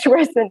can be much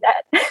worse than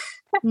that.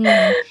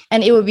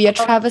 And it would be a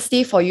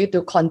travesty for you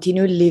to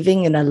continue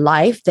living in a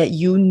life that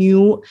you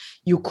knew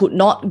you could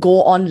not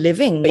go on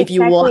living. If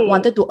you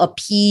wanted to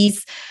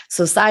appease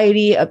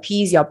society,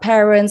 appease your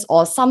parents,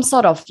 or some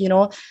sort of,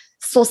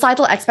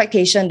 societal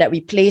expectation that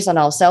we place on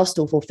ourselves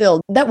to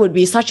fulfill, that would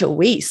be such a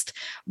waste.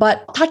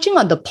 But touching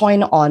on the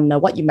point on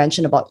what you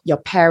mentioned about your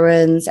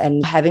parents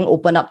and having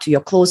opened up to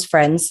your close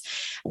friends,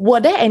 were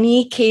there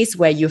any case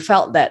where you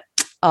felt that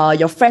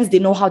your friends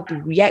didn't know how to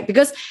react?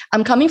 Because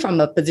I'm coming from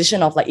a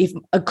position of like, if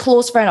a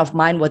close friend of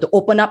mine were to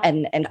open up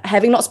and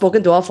having not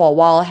spoken to her for a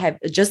while, have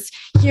just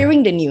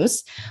hearing the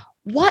news,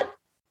 what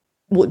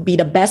would be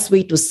the best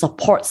way to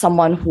support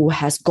someone who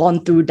has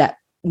gone through that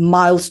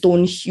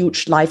milestone,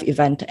 huge life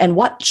event? And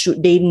what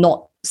should they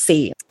not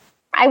say?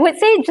 I would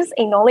say just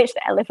acknowledge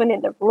the elephant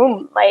in the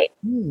room. Like,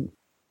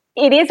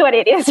 it is what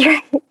it is,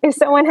 right? If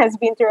someone has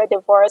been through a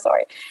divorce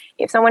or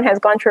if someone has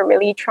gone through a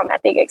really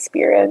traumatic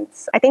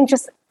experience, I think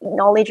just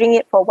acknowledging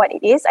it for what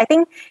it is. I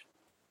think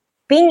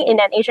being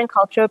in an Asian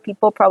culture,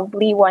 people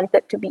probably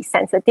wanted to be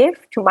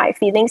sensitive to my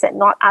feelings and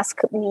not ask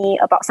me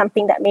about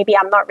something that maybe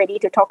I'm not ready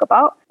to talk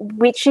about,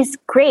 which is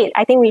great.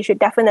 I think we should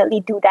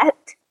definitely do that.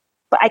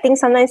 But I think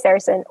sometimes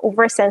there's an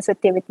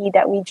oversensitivity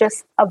that we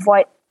just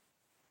avoid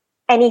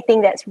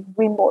anything that's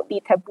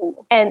remotely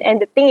taboo.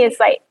 And the thing is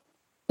like,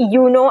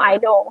 I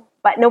know,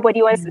 but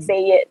nobody wants to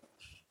say it.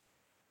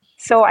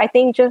 So I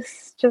think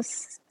just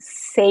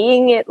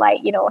saying it like,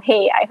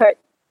 hey, I heard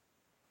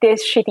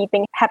this shitty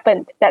thing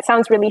happened. That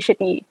sounds really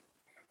shitty.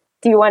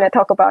 Do you want to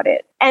talk about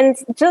it? And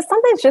just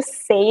sometimes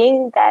just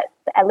saying that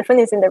the elephant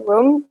is in the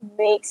room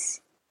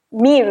makes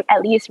me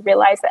at least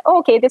realize that, oh,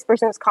 okay, this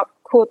person is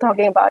cool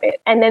talking about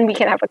it. And then we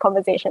can have a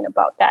conversation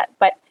about that.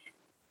 But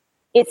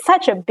it's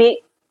such a big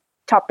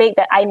topic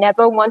that I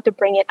never want to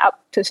bring it up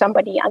to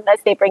somebody unless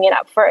they bring it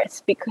up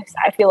first, because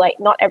I feel like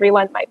not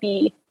everyone might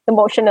be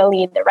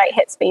emotionally in the right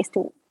headspace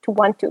to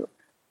want to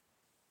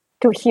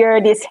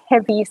hear this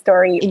heavy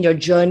story. In your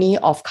journey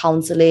of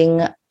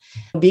counseling,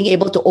 being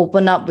able to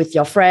open up with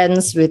your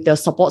friends, with your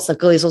support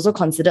circle is also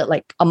considered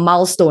like a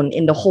milestone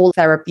in the whole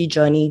therapy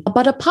journey.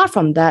 But apart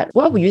from that,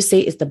 what would you say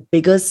is the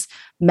biggest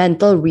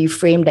mental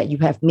reframe that you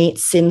have made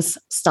since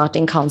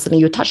starting counseling?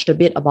 You touched a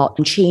bit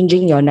about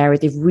changing your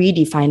narrative,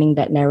 redefining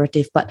that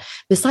narrative. But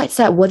besides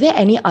that, were there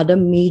any other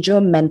major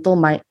mental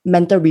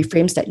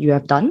reframes that you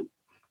have done?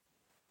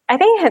 I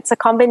think it's a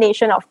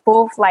combination of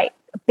both like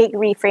big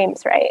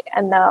reframes, right?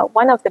 And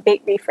one of the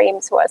big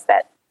reframes was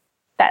that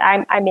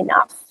I'm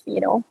enough,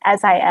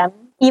 as I am.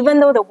 Even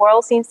though the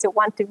world seems to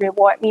want to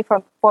reward me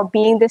for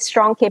being this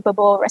strong,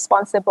 capable,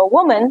 responsible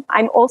woman,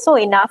 I'm also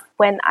enough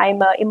when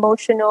I'm an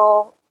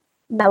emotional,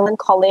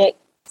 melancholic,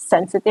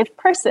 sensitive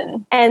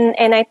person. And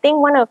I think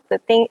one of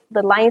the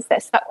lines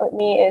that stuck with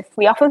me is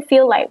we often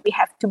feel like we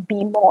have to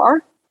be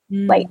more,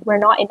 like we're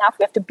not enough,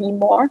 we have to be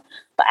more.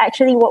 But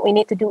actually what we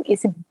need to do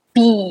is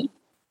be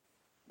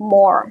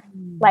more,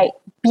 like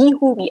be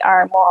who we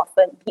are more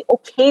often, be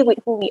okay with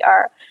who we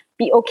are,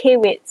 be okay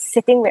with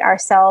sitting with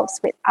ourselves,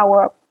 with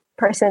our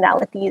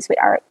personalities, with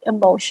our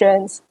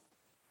emotions,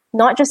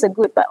 not just the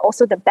good, but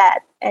also the bad,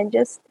 and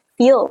just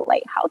feel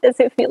like, how does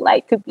it feel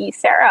like to be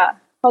Sarah?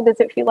 How does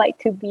it feel like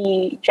to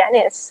be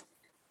Janice?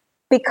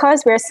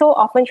 Because we're so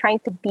often trying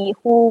to be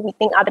who we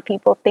think other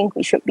people think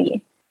we should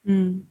be.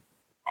 And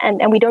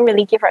we don't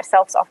really give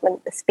ourselves often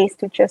the space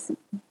to just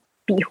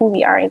be who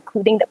we are,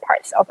 including the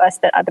parts of us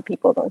that other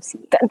people don't see.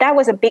 That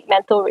was a big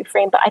mental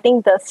reframe, but I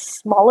think the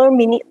smaller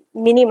mini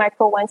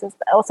micro ones is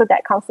also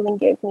that counseling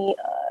gave me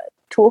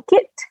a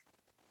toolkit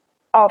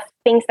of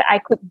things that I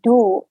could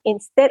do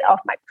instead of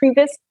my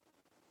previous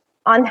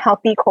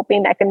unhealthy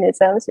coping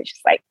mechanisms, which is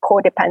like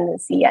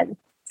codependency and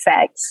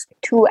sex,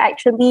 to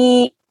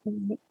actually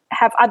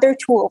have other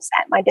tools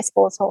at my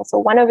disposal. So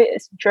one of it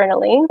is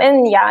journaling.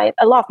 And yeah,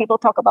 a lot of people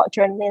talk about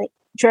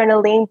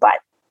journaling, but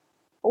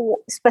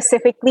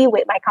specifically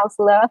with my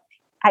counselor,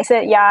 I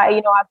said, yeah,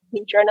 I've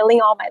been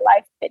journaling all my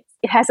life. It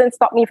hasn't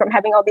stopped me from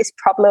having all these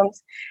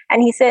problems.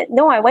 And he said,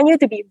 no, I want you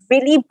to be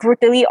really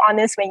brutally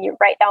honest when you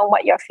write down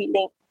what you're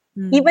feeling.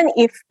 Even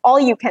if all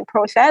you can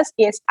process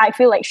is, I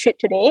feel like shit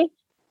today,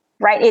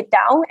 write it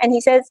down. And he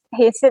said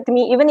to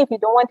me, even if you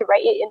don't want to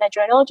write it in a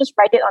journal, just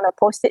write it on a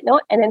Post-it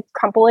note and then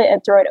crumple it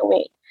and throw it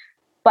away.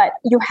 But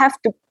you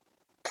have to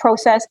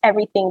process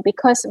everything,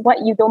 because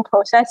what you don't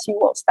process, you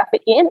will stuff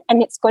it in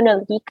and it's going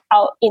to leak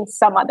out in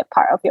some other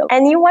part of your life.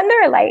 And you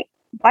wonder, like,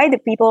 why do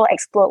people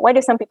explode? Why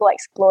do some people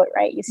explode,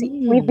 right? You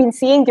see, we've been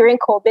seeing during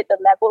COVID the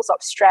levels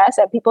of stress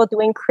and people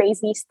doing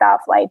crazy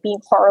stuff, like being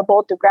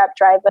horrible to Grab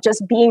driver,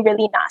 just being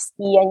really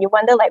nasty. And you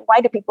wonder, like, why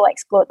do people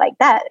explode like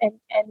that? And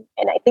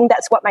I think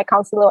that's what my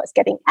counselor was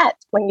getting at.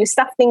 When you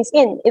stuff things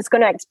in, it's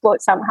going to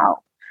explode somehow.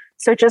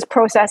 So just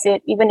process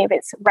it, even if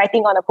it's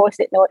writing on a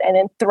Post-it note and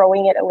then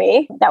throwing it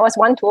away. That was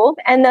one tool.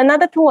 And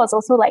another tool was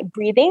also like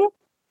breathing,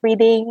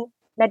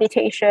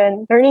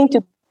 meditation,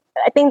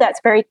 I think that's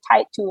very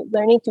tied to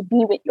learning to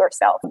be with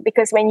yourself.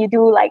 Because when you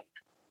do like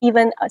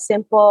even a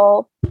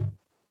simple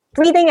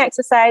breathing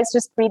exercise,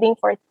 just breathing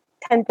for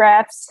 10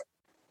 breaths,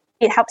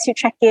 it helps you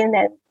check in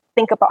and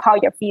think about how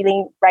you're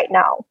feeling right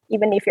now,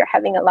 even if you're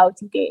having a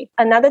lousy day.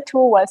 Another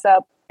tool was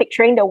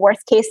picturing the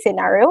worst case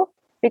scenario,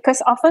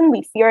 because often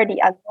we fear the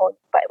unknown.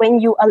 But when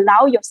you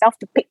allow yourself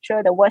to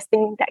picture the worst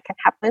thing that can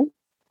happen,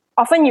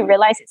 often you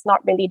realize it's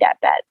not really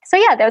that bad. So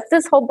yeah, there's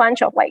this whole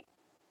bunch of like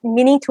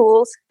mini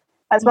tools,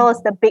 as well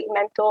as the big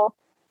mental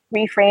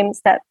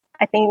reframes that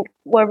I think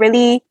were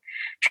really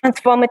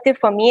transformative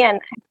for me.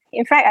 And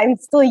in fact, I'm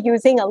still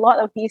using a lot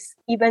of these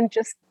even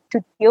just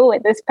to deal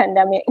with this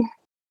pandemic.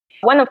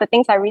 One of the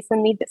things I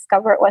recently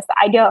discovered was the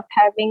idea of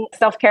having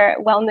self-care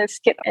wellness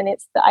kit. And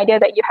it's the idea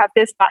that you have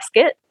this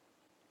basket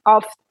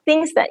of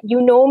things that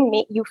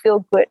make you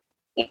feel good.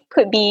 It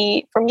could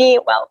be, for me,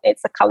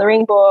 it's a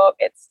coloring book,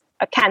 it's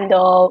a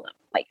candle,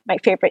 like my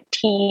favorite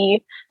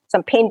tea,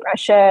 some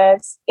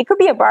paintbrushes. It could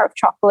be a bar of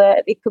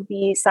chocolate. It could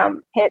be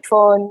some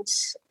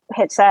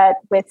headset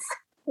with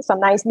some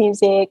nice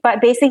music.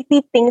 But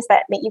basically things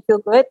that make you feel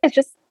good. It's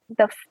just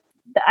the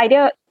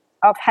idea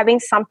of having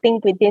something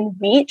within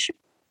reach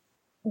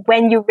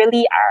when you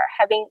really are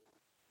having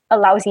a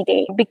lousy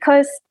day.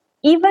 Because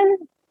even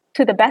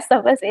to the best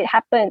of us, it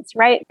happens,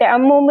 right? There are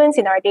moments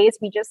in our days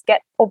we just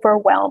get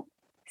overwhelmed.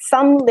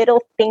 Some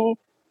little thing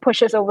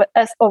pushes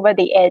us over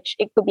the edge.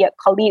 It could be a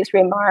colleague's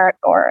remark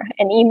or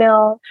an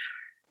email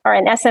or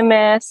an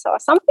SMS or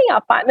something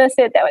our partner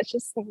said that was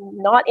just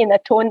not in a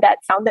tone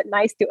that sounded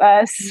nice to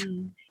us.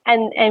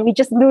 And we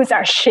just lose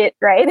our shit,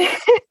 right?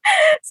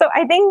 So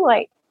I think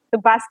like the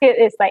basket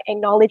is like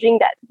acknowledging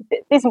that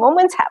these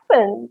moments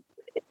happen.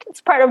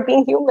 It's part of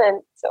being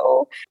human.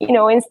 So,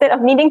 instead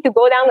of needing to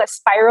go down a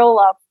spiral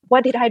of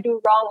what did I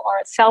do wrong, or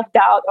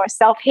self-doubt or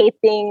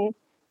self-hating,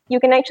 you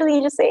can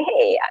actually just say,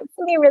 hey, I'm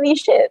feeling really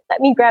shit. Let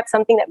me grab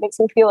something that makes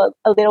me feel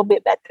a little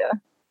bit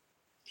better.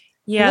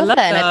 Yeah, I love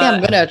that. And I think I'm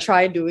going to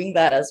try doing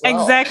that as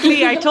well.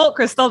 Exactly. I told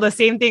Crystal the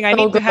same thing. I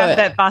need to have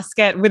that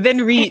basket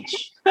within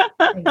reach.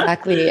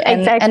 Exactly.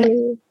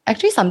 And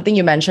actually something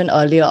you mentioned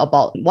earlier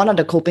about one of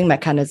the coping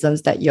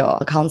mechanisms that your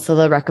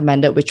counselor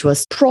recommended, which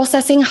was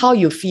processing how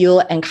you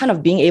feel and kind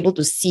of being able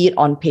to see it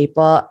on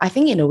paper. I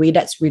think in a way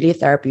that's really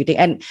therapeutic.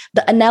 And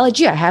the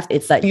analogy I have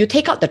is that you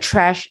take out the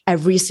trash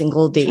every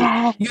single day.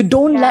 Yes. You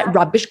don't let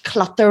rubbish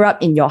clutter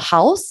up in your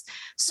house.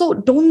 So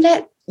don't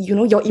let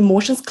your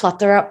emotions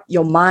clutter up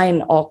your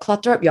mind or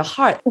clutter up your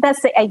heart.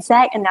 That's the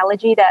exact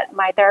analogy that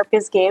my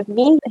therapist gave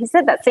me. He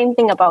said that same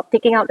thing about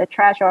taking out the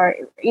trash, or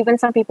even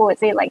some people would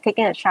say like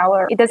taking a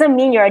shower. It doesn't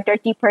mean you're a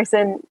dirty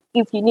person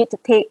if you need to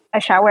take a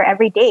shower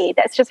every day.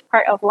 That's just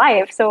part of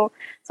life. So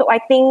I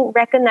think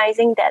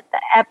recognizing that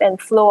the ebb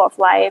and flow of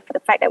life, the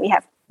fact that we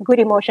have good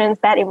emotions,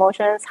 bad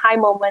emotions, high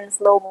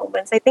moments, low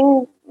moments, I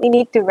think we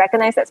need to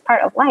recognize that's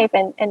part of life.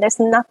 And there's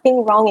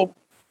nothing wrong in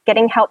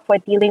getting help for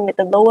dealing with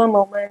the lower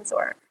moments,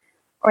 or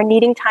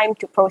needing time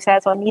to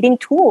process, or needing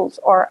tools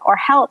or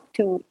help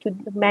to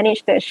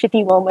manage the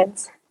shitty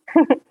moments.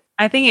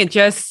 I think it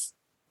just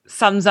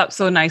sums up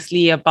so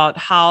nicely about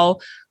how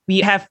we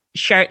have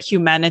shared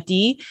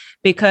humanity,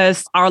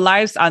 because our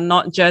lives are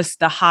not just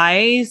the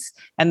highs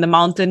and the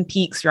mountain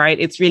peaks, right?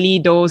 It's really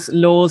those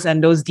lows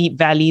and those deep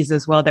valleys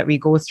as well that we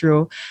go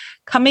through.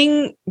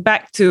 Coming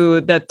back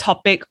to the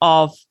topic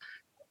of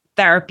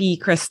therapy,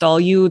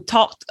 Crystal, you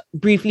talked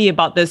briefly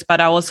about this,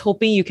 but I was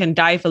hoping you can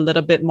dive a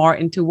little bit more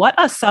into what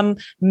are some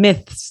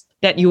myths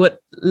that you would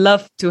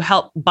love to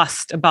help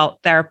bust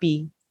about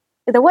therapy.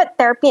 The word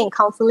therapy and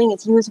counseling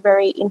is used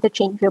very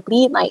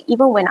interchangeably. Like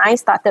even when I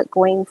started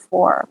going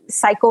for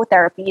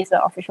psychotherapy is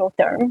the official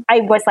term, I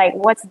was like,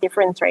 what's the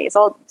difference, right? It's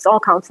all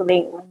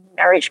counseling,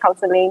 marriage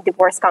counseling,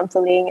 divorce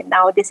counseling, and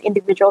now this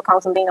individual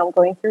counseling I'm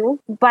going through.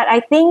 But I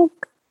think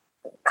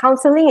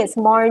counseling is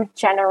more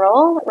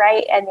general,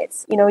 right? And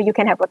it's, you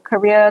can have a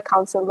career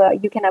counselor,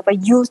 you can have a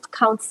youth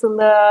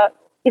counselor.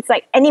 It's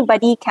like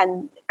anybody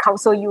can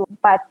counsel you,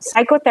 but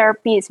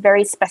psychotherapy is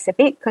very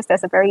specific because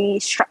there's a very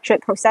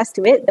structured process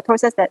to it.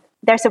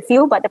 There's a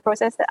few, but the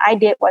process that I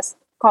did was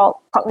called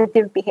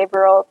cognitive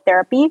behavioral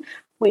therapy,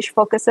 which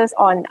focuses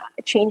on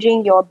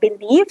changing your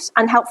beliefs,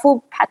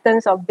 unhelpful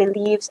patterns of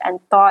beliefs and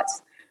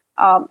thoughts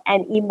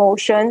and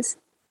emotions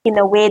in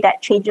a way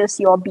that changes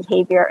your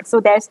behavior. So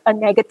there's a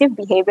negative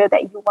behavior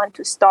that you want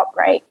to stop,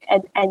 right?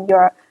 And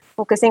you're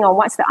focusing on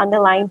what's the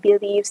underlying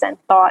beliefs and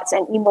thoughts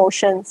and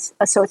emotions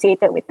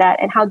associated with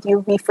that, and how do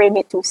you reframe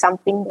it to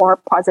something more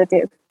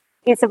positive.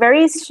 It's a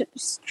very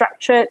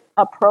structured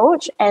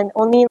approach, and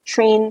only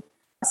trained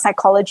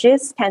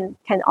psychologists can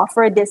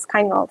offer this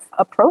kind of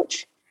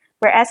approach.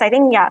 Whereas I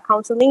think,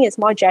 counseling is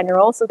more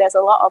general. So there's a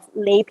lot of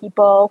lay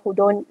people who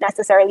don't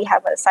necessarily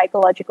have a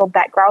psychological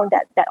background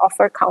that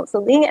offer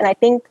counseling. And I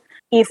think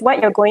if what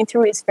you're going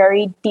through is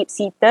very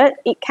deep-seated,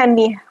 it can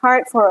be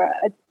hard for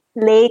a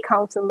lay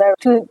counselor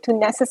to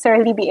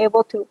necessarily be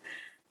able to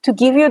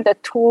give you the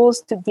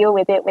tools to deal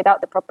with it without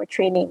the proper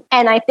training.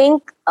 And I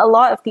think a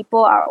lot of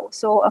people are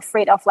also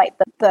afraid of like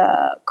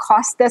the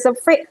cost. There's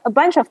a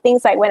bunch of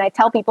things, like when I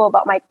tell people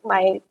about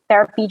my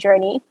therapy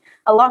journey,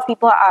 a lot of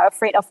people are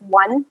afraid of,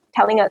 one,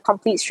 telling a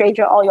complete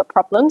stranger all your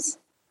problems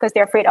because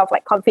they're afraid of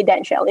like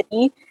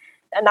confidentiality.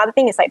 Another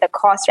thing is like the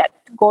cost. You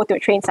have to go to a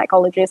trained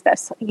psychologist.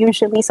 There's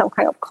usually some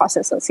kind of cost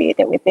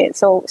associated with it.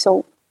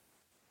 So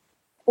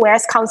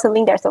whereas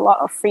counseling, there's a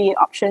lot of free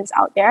options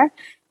out there.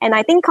 And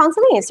I think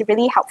counseling is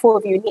really helpful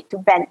if you need to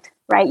vent,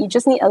 right? You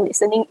just need a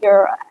listening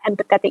ear,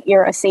 empathetic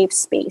ear, a safe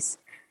space.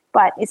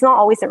 But it's not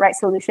always the right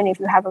solution if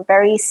you have a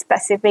very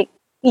specific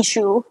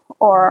issue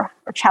or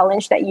a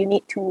challenge that you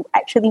need to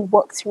actually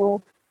work through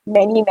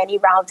many, many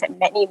rounds and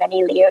many,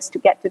 many layers to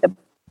get to the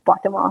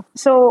bottom of.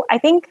 So I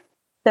think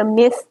the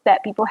myth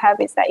that people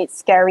have is that it's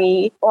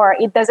scary or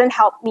it doesn't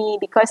help me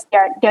because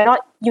they're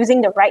not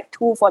using the right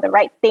tool for the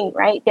right thing,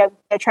 right?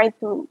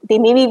 They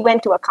maybe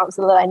went to a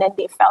counselor and then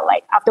they felt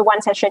like after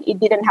one session,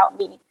 it didn't help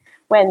me,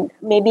 when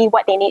maybe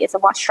what they need is a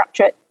more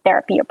structured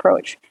therapy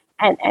approach.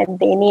 And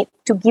they need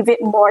to give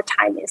it more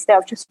time instead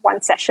of just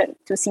one session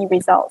to see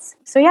results.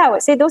 So I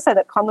would say those are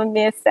the common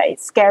myths, that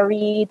it's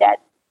scary,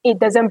 that it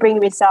doesn't bring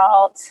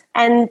results.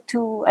 And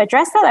to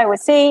address that, I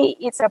would say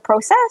it's a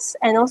process,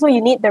 and also you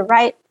need the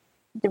right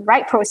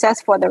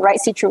process for the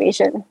right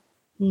situation.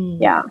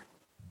 Yeah.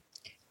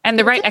 And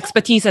the right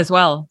expertise as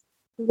well.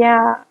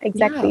 Yeah,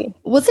 exactly. Yeah.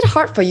 Was it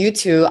hard for you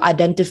to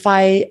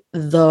identify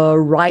the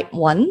right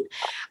one?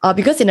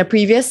 Because in a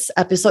previous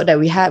episode that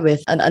we had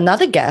with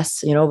another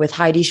guest, with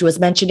Heidi, she was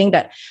mentioning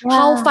that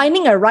how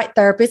finding a right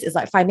therapist is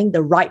like finding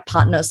the right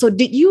partner. So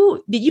did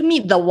you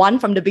meet the one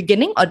from the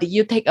beginning, or did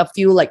you take a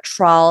few like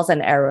trials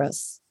and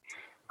errors?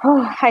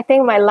 Oh, I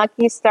think my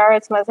lucky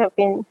stars must have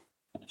been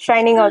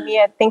shining on me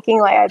and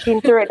thinking like I've been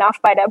through enough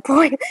by that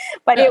point.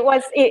 But it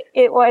was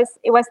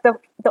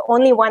the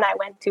only one I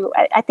went to.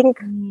 I think,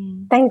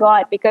 thank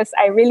God, because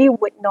I really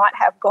would not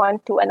have gone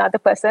to another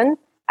person.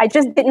 I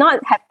just did not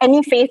have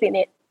any faith in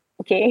it.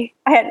 Okay.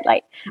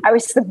 I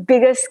was the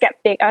biggest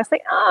skeptic. I was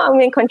like,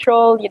 I'm in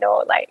control,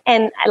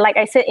 and like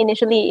I said,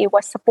 initially it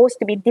was supposed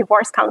to be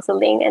divorce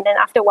counseling. And then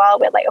after a while,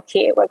 we're like,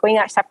 okay, we're going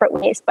our separate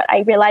ways. But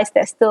I realized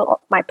there's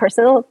still my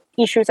personal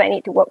issues I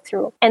need to work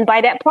through. And by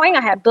that point,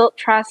 I had built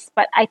trust.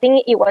 But I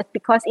think it was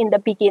because in the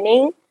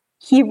beginning,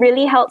 he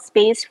really held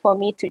space for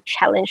me to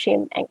challenge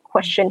him and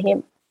question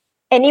him.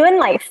 And even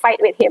fight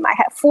with him. I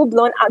had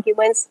full-blown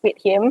arguments with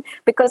him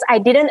because I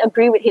didn't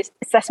agree with his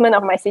assessment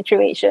of my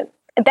situation.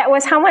 That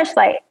was how much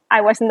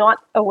I was not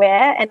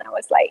aware, and I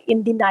was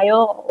in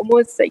denial,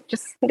 almost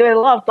just there were a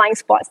lot of blind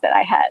spots that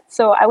I had.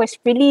 So I was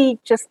really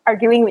just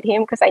arguing with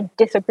him because I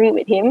disagree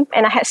with him,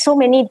 and I had so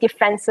many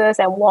defenses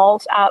and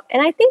walls up.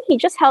 And I think he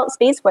just held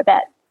space for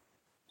that.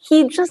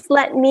 He just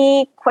let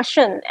me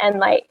question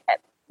and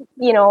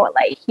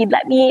he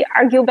let me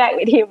argue back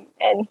with him,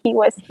 and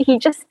he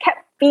just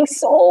kept being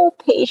so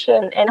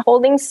patient and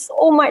holding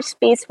so much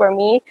space for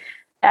me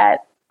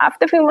that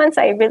after a few months,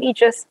 I really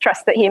just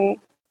trusted him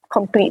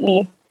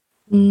completely.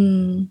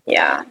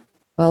 Yeah.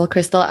 Well,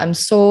 Crystal, I'm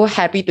so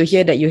happy to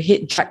hear that you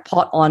hit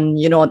jackpot on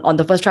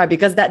the first try,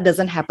 because that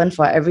doesn't happen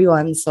for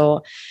everyone.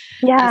 So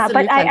yeah,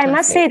 but I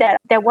must say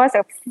that there was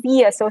a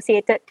fee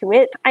associated to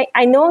it.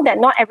 I know that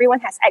not everyone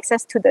has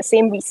access to the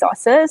same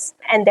resources,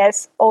 and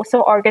there's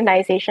also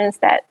organizations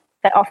that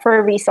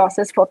offer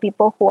resources for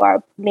people who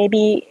are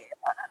maybe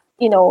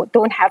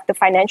don't have the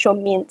financial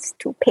means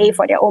to pay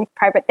for their own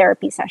private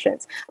therapy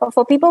sessions. But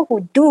for people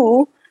who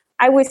do,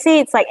 I would say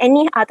it's like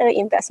any other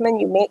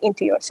investment you make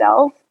into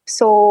yourself.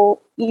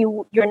 So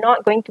you're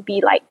not going to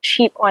be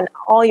cheap on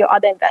all your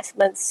other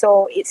investments.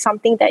 So it's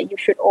something that you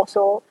should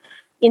also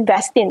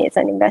invest in. It's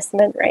an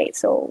investment, right?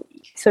 So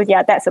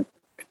yeah, that's a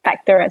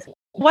factor as well.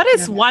 What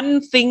is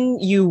one thing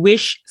you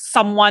wish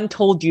someone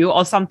told you,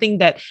 or something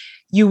that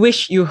you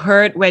wish you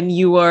heard when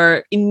you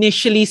were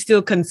initially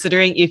still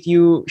considering if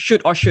you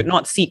should or should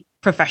not seek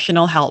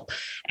professional help?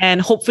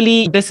 And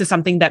hopefully this is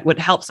something that would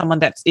help someone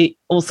that's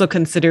also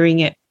considering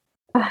it.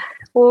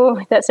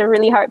 Oh, that's a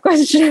really hard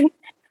question.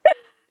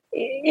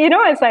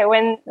 It's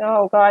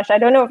oh gosh, I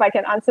don't know if I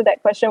can answer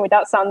that question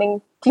without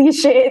sounding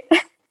cliched.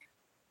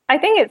 I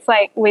think it's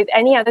with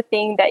any other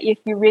thing that if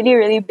you really,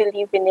 really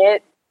believe in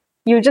it,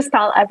 you just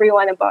tell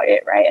everyone about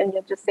it, right? And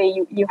you just say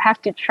you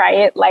have to try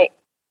it,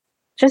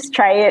 just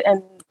try it,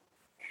 and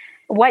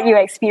what you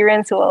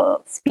experience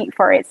will speak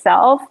for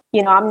itself.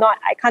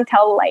 I can't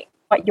tell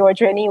what your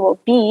journey will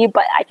be,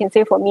 but I can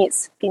say for me,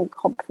 it's been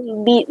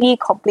completely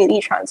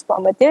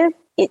transformative.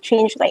 It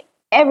changed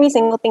every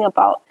single thing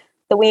about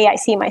the way I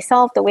see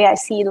myself, the way I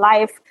see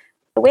life,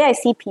 the way I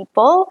see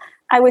people.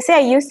 I would say I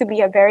used to be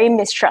a very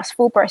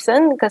mistrustful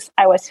person because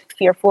I was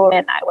fearful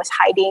and I was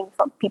hiding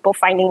from people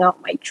finding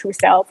out my true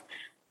self.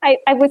 I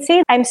would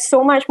say I'm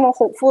so much more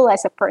hopeful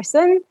as a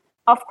person.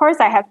 Of course,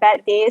 I have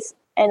bad days.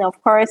 And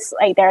of course,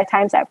 there are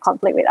times I have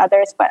conflict with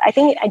others. But I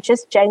think I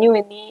just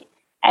genuinely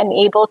am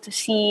able to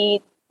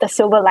see the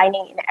silver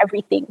lining in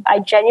everything. I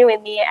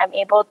genuinely am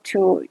able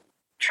to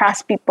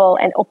trust people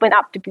and open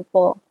up to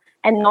people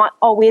and not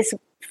always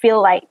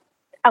feel like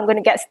I'm going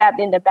to get stabbed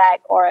in the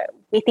back or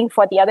waiting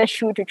for the other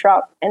shoe to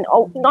drop, and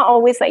not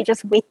always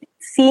just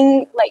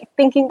thinking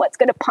what's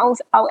going to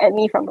pounce out at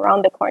me from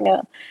around the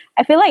corner.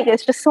 I feel like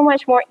there's just so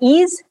much more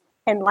ease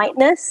and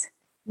lightness.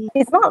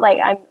 It's not like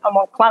I'm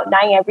on cloud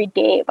nine every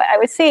day, but I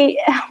would say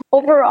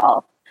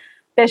overall,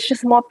 there's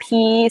just more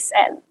peace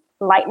and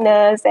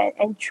lightness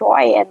and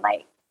joy, and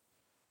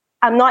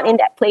I'm not in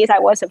that place I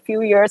was a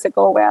few years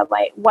ago where I'm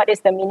what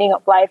is the meaning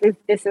of life? If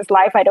this is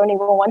life, I don't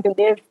even want to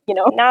live,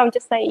 Now I'm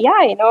just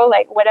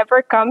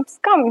whatever comes,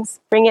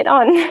 bring it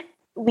on.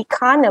 We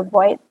can't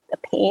avoid the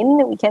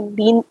pain. We can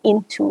lean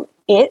into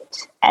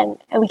it, and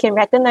we can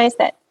recognize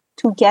that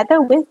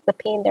together with the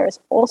pain, there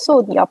is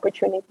also the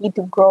opportunity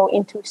to grow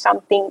into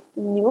something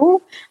new,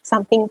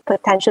 something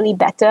potentially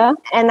better.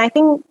 And I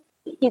think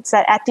it's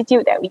an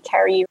attitude that we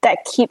carry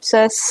that keeps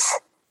us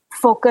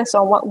focused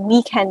on what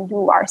we can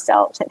do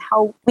ourselves and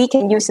how we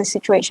can use the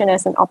situation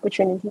as an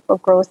opportunity for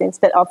growth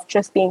instead of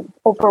just being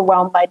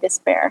overwhelmed by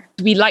despair.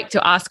 We like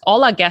to ask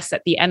all our guests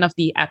at the end of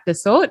the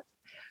episode,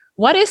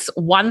 what is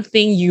one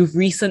thing you've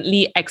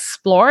recently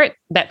explored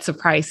that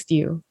surprised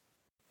you?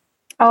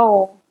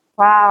 Oh,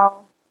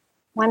 wow.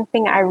 One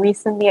thing I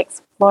recently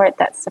explored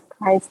that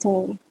surprised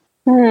me.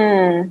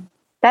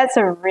 That's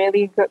a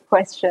really good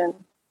question.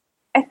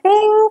 I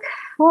think,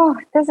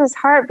 this is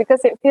hard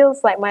because it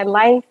feels like my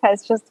life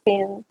has just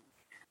been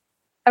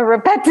a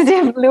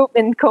repetitive loop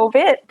in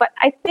COVID. But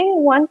I think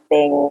one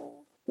thing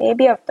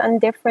maybe I've done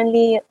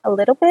differently a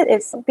little bit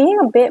is being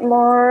a bit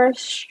more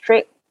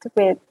strict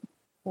with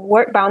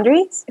work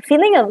boundaries,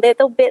 feeling a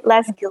little bit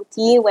less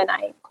guilty when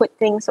I put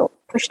things or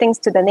push things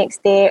to the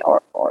next day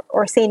or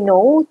say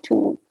no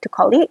to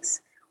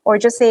colleagues, or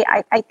just say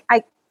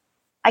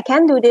I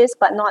can do this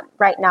but not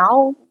right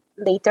now,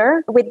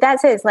 later. With that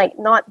said, it's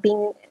not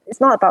being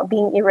it's not about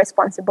being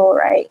irresponsible,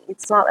 right?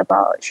 It's not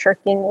about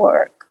shirking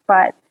work,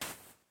 but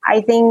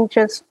I think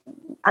just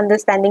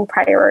understanding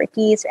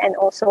priorities and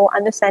also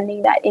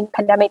understanding that in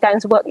pandemic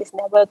times, work is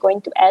never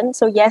going to end.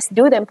 So yes,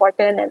 do the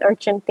important and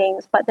urgent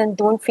things, but then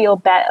don't feel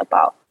bad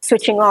about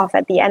switching off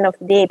at the end of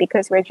the day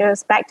because we're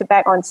just back to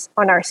back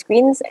on our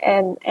screens.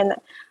 And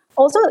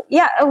also,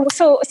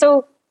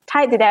 so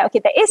tied to that,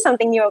 okay, there is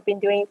something you have been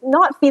doing,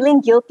 not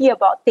feeling guilty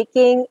about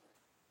taking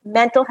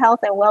mental health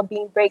and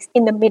well-being breaks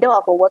in the middle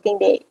of a working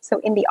day. So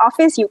in the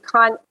office, you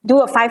can't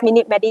do a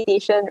 5-minute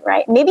meditation,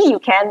 right? Maybe you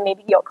can,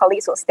 maybe your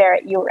colleagues will stare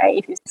at you, right?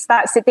 If you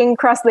start sitting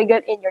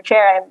cross-legged in your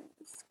chair and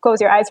close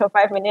your eyes for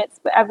 5 minutes.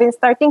 But I've been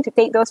starting to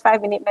take those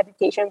 5-minute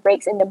meditation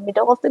breaks in the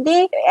middle of the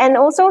day. And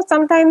also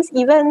sometimes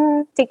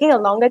even taking a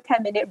longer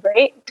 10-minute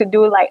break to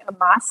do like a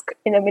mask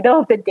in the middle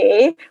of the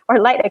day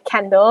or light a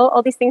candle,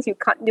 all these things you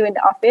can't do in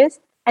the office,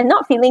 and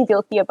not feeling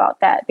guilty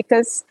about that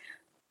because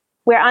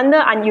we're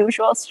under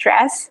unusual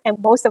stress and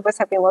most of us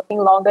have been working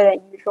longer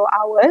than usual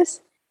hours.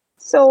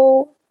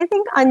 So I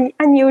think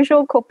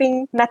unusual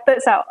coping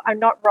methods are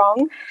not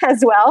wrong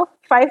as well.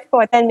 5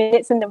 or 10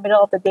 minutes in the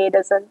middle of the day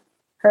doesn't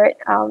hurt.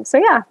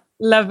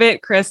 Love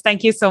it, Chris.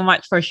 Thank you so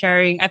much for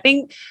sharing. I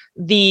think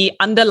the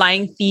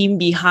underlying theme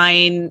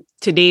behind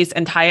today's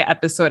entire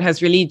episode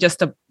has really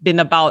just been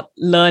about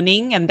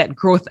learning and that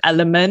growth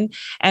element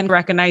and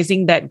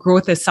recognizing that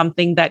growth is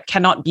something that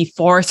cannot be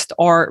forced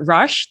or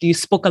rushed. You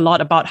spoke a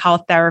lot about how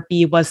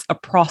therapy was a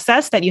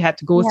process that you had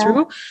to go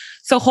through.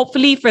 So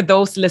hopefully for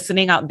those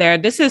listening out there,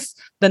 this is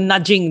the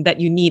nudging that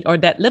you need or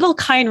that little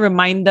kind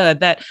reminder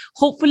that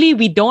hopefully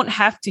we don't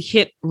have to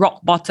hit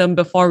rock bottom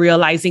before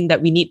realizing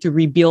that we need to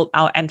rebuild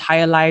our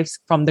entire lives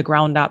from the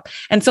ground up.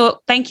 And so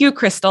thank you,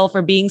 Crystal,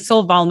 for being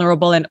so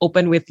vulnerable and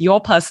open with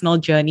your personal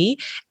journey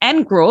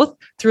and growth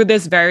through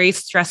this very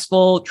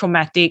stressful,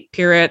 traumatic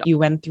period you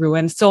went through.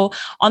 And so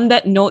on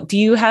that note, do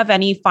you have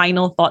any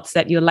final thoughts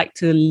that you'd like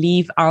to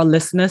leave our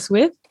listeners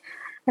with?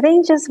 I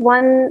think just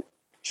one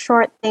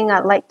short thing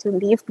I'd like to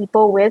leave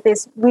people with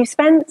is we've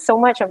spent so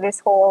much of this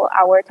whole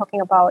hour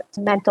talking about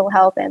mental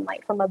health and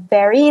like from a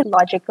very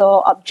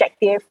logical,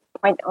 objective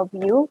point of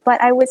view. But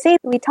I would say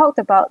we talked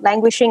about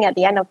languishing at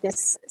the end of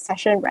this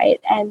session, right?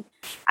 And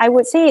I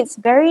would say it's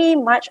very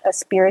much a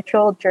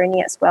spiritual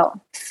journey as well.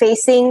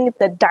 Facing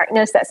the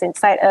darkness that's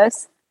inside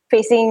us,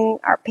 facing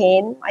our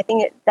pain. I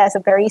think there's a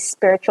very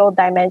spiritual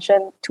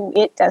dimension to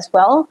it as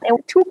well. And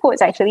 2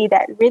 quotes actually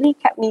that really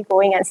kept me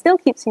going and still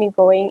keeps me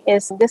going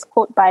is this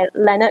quote by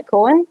Leonard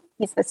Cohen.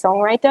 He's the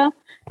songwriter.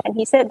 And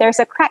he said, "There's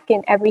a crack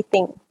in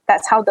everything.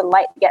 That's how the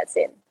light gets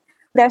in."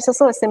 There's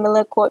also a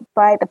similar quote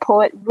by the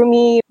poet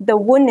Rumi, "The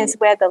wound is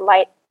where the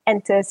light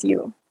enters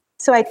you."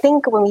 So I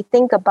think when we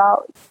think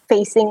about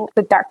facing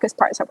the darkest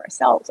parts of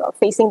ourselves or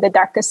facing the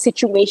darkest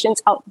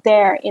situations out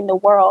there in the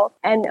world,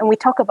 and we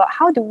talk about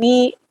how do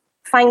we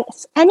find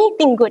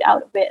anything good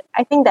out of it,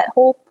 I think that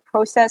whole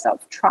process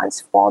of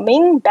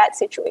transforming bad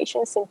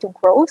situations into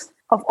growth,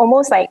 of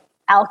almost like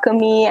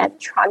alchemy and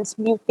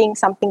transmuting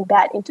something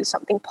bad into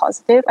something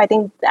positive, I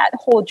think that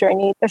whole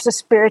journey, there's a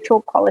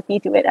spiritual quality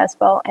to it as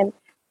well. And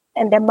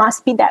there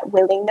must be that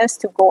willingness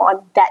to go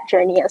on that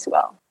journey as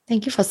well.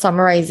 Thank you for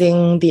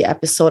summarizing the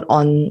episode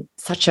on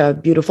such a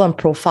beautiful and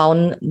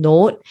profound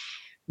note.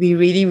 We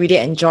really, really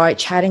enjoyed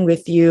chatting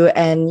with you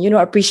and,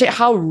 appreciate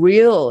how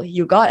real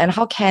you got and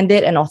how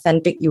candid and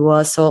authentic you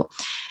were. So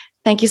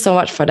thank you so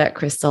much for that,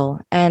 Crystal.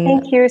 And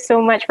thank you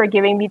so much for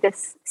giving me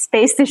this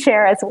space to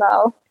share as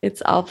well.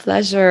 It's our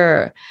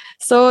pleasure.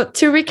 So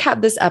to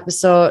recap this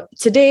episode,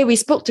 today we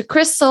spoke to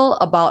Crystal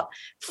about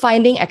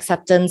finding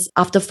acceptance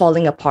after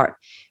falling apart.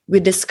 We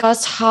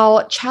discussed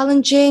how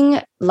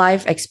challenging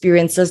life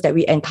experiences that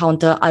we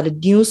encounter are the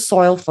new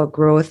soil for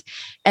growth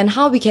and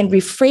how we can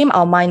reframe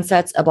our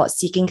mindsets about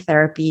seeking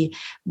therapy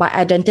by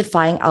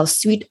identifying our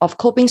suite of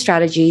coping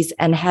strategies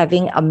and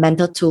having a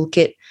mental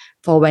toolkit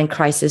for when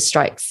crisis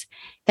strikes.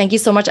 Thank you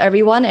so much,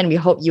 everyone, and we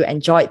hope you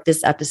enjoyed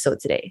this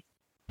episode today.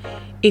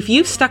 If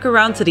you've stuck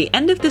around to the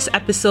end of this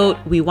episode,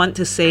 we want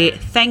to say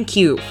thank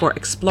you for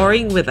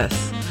exploring with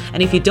us.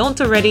 And if you don't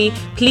already,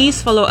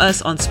 please follow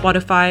us on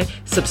Spotify,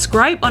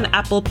 subscribe on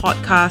Apple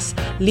Podcasts,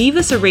 leave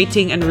us a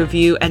rating and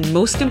review, and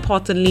most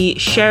importantly,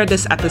 share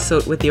this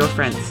episode with your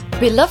friends.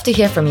 We'd love to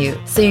hear from you,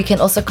 so you can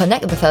also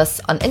connect with us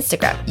on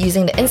Instagram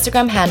using the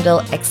Instagram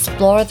handle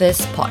Explore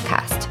This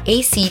Podcast,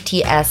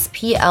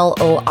 ACTSPLORE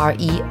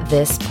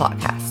This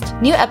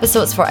Podcast. New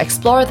episodes for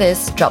Explore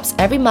This drops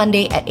every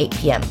Monday at 8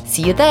 p.m.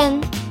 See you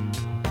then!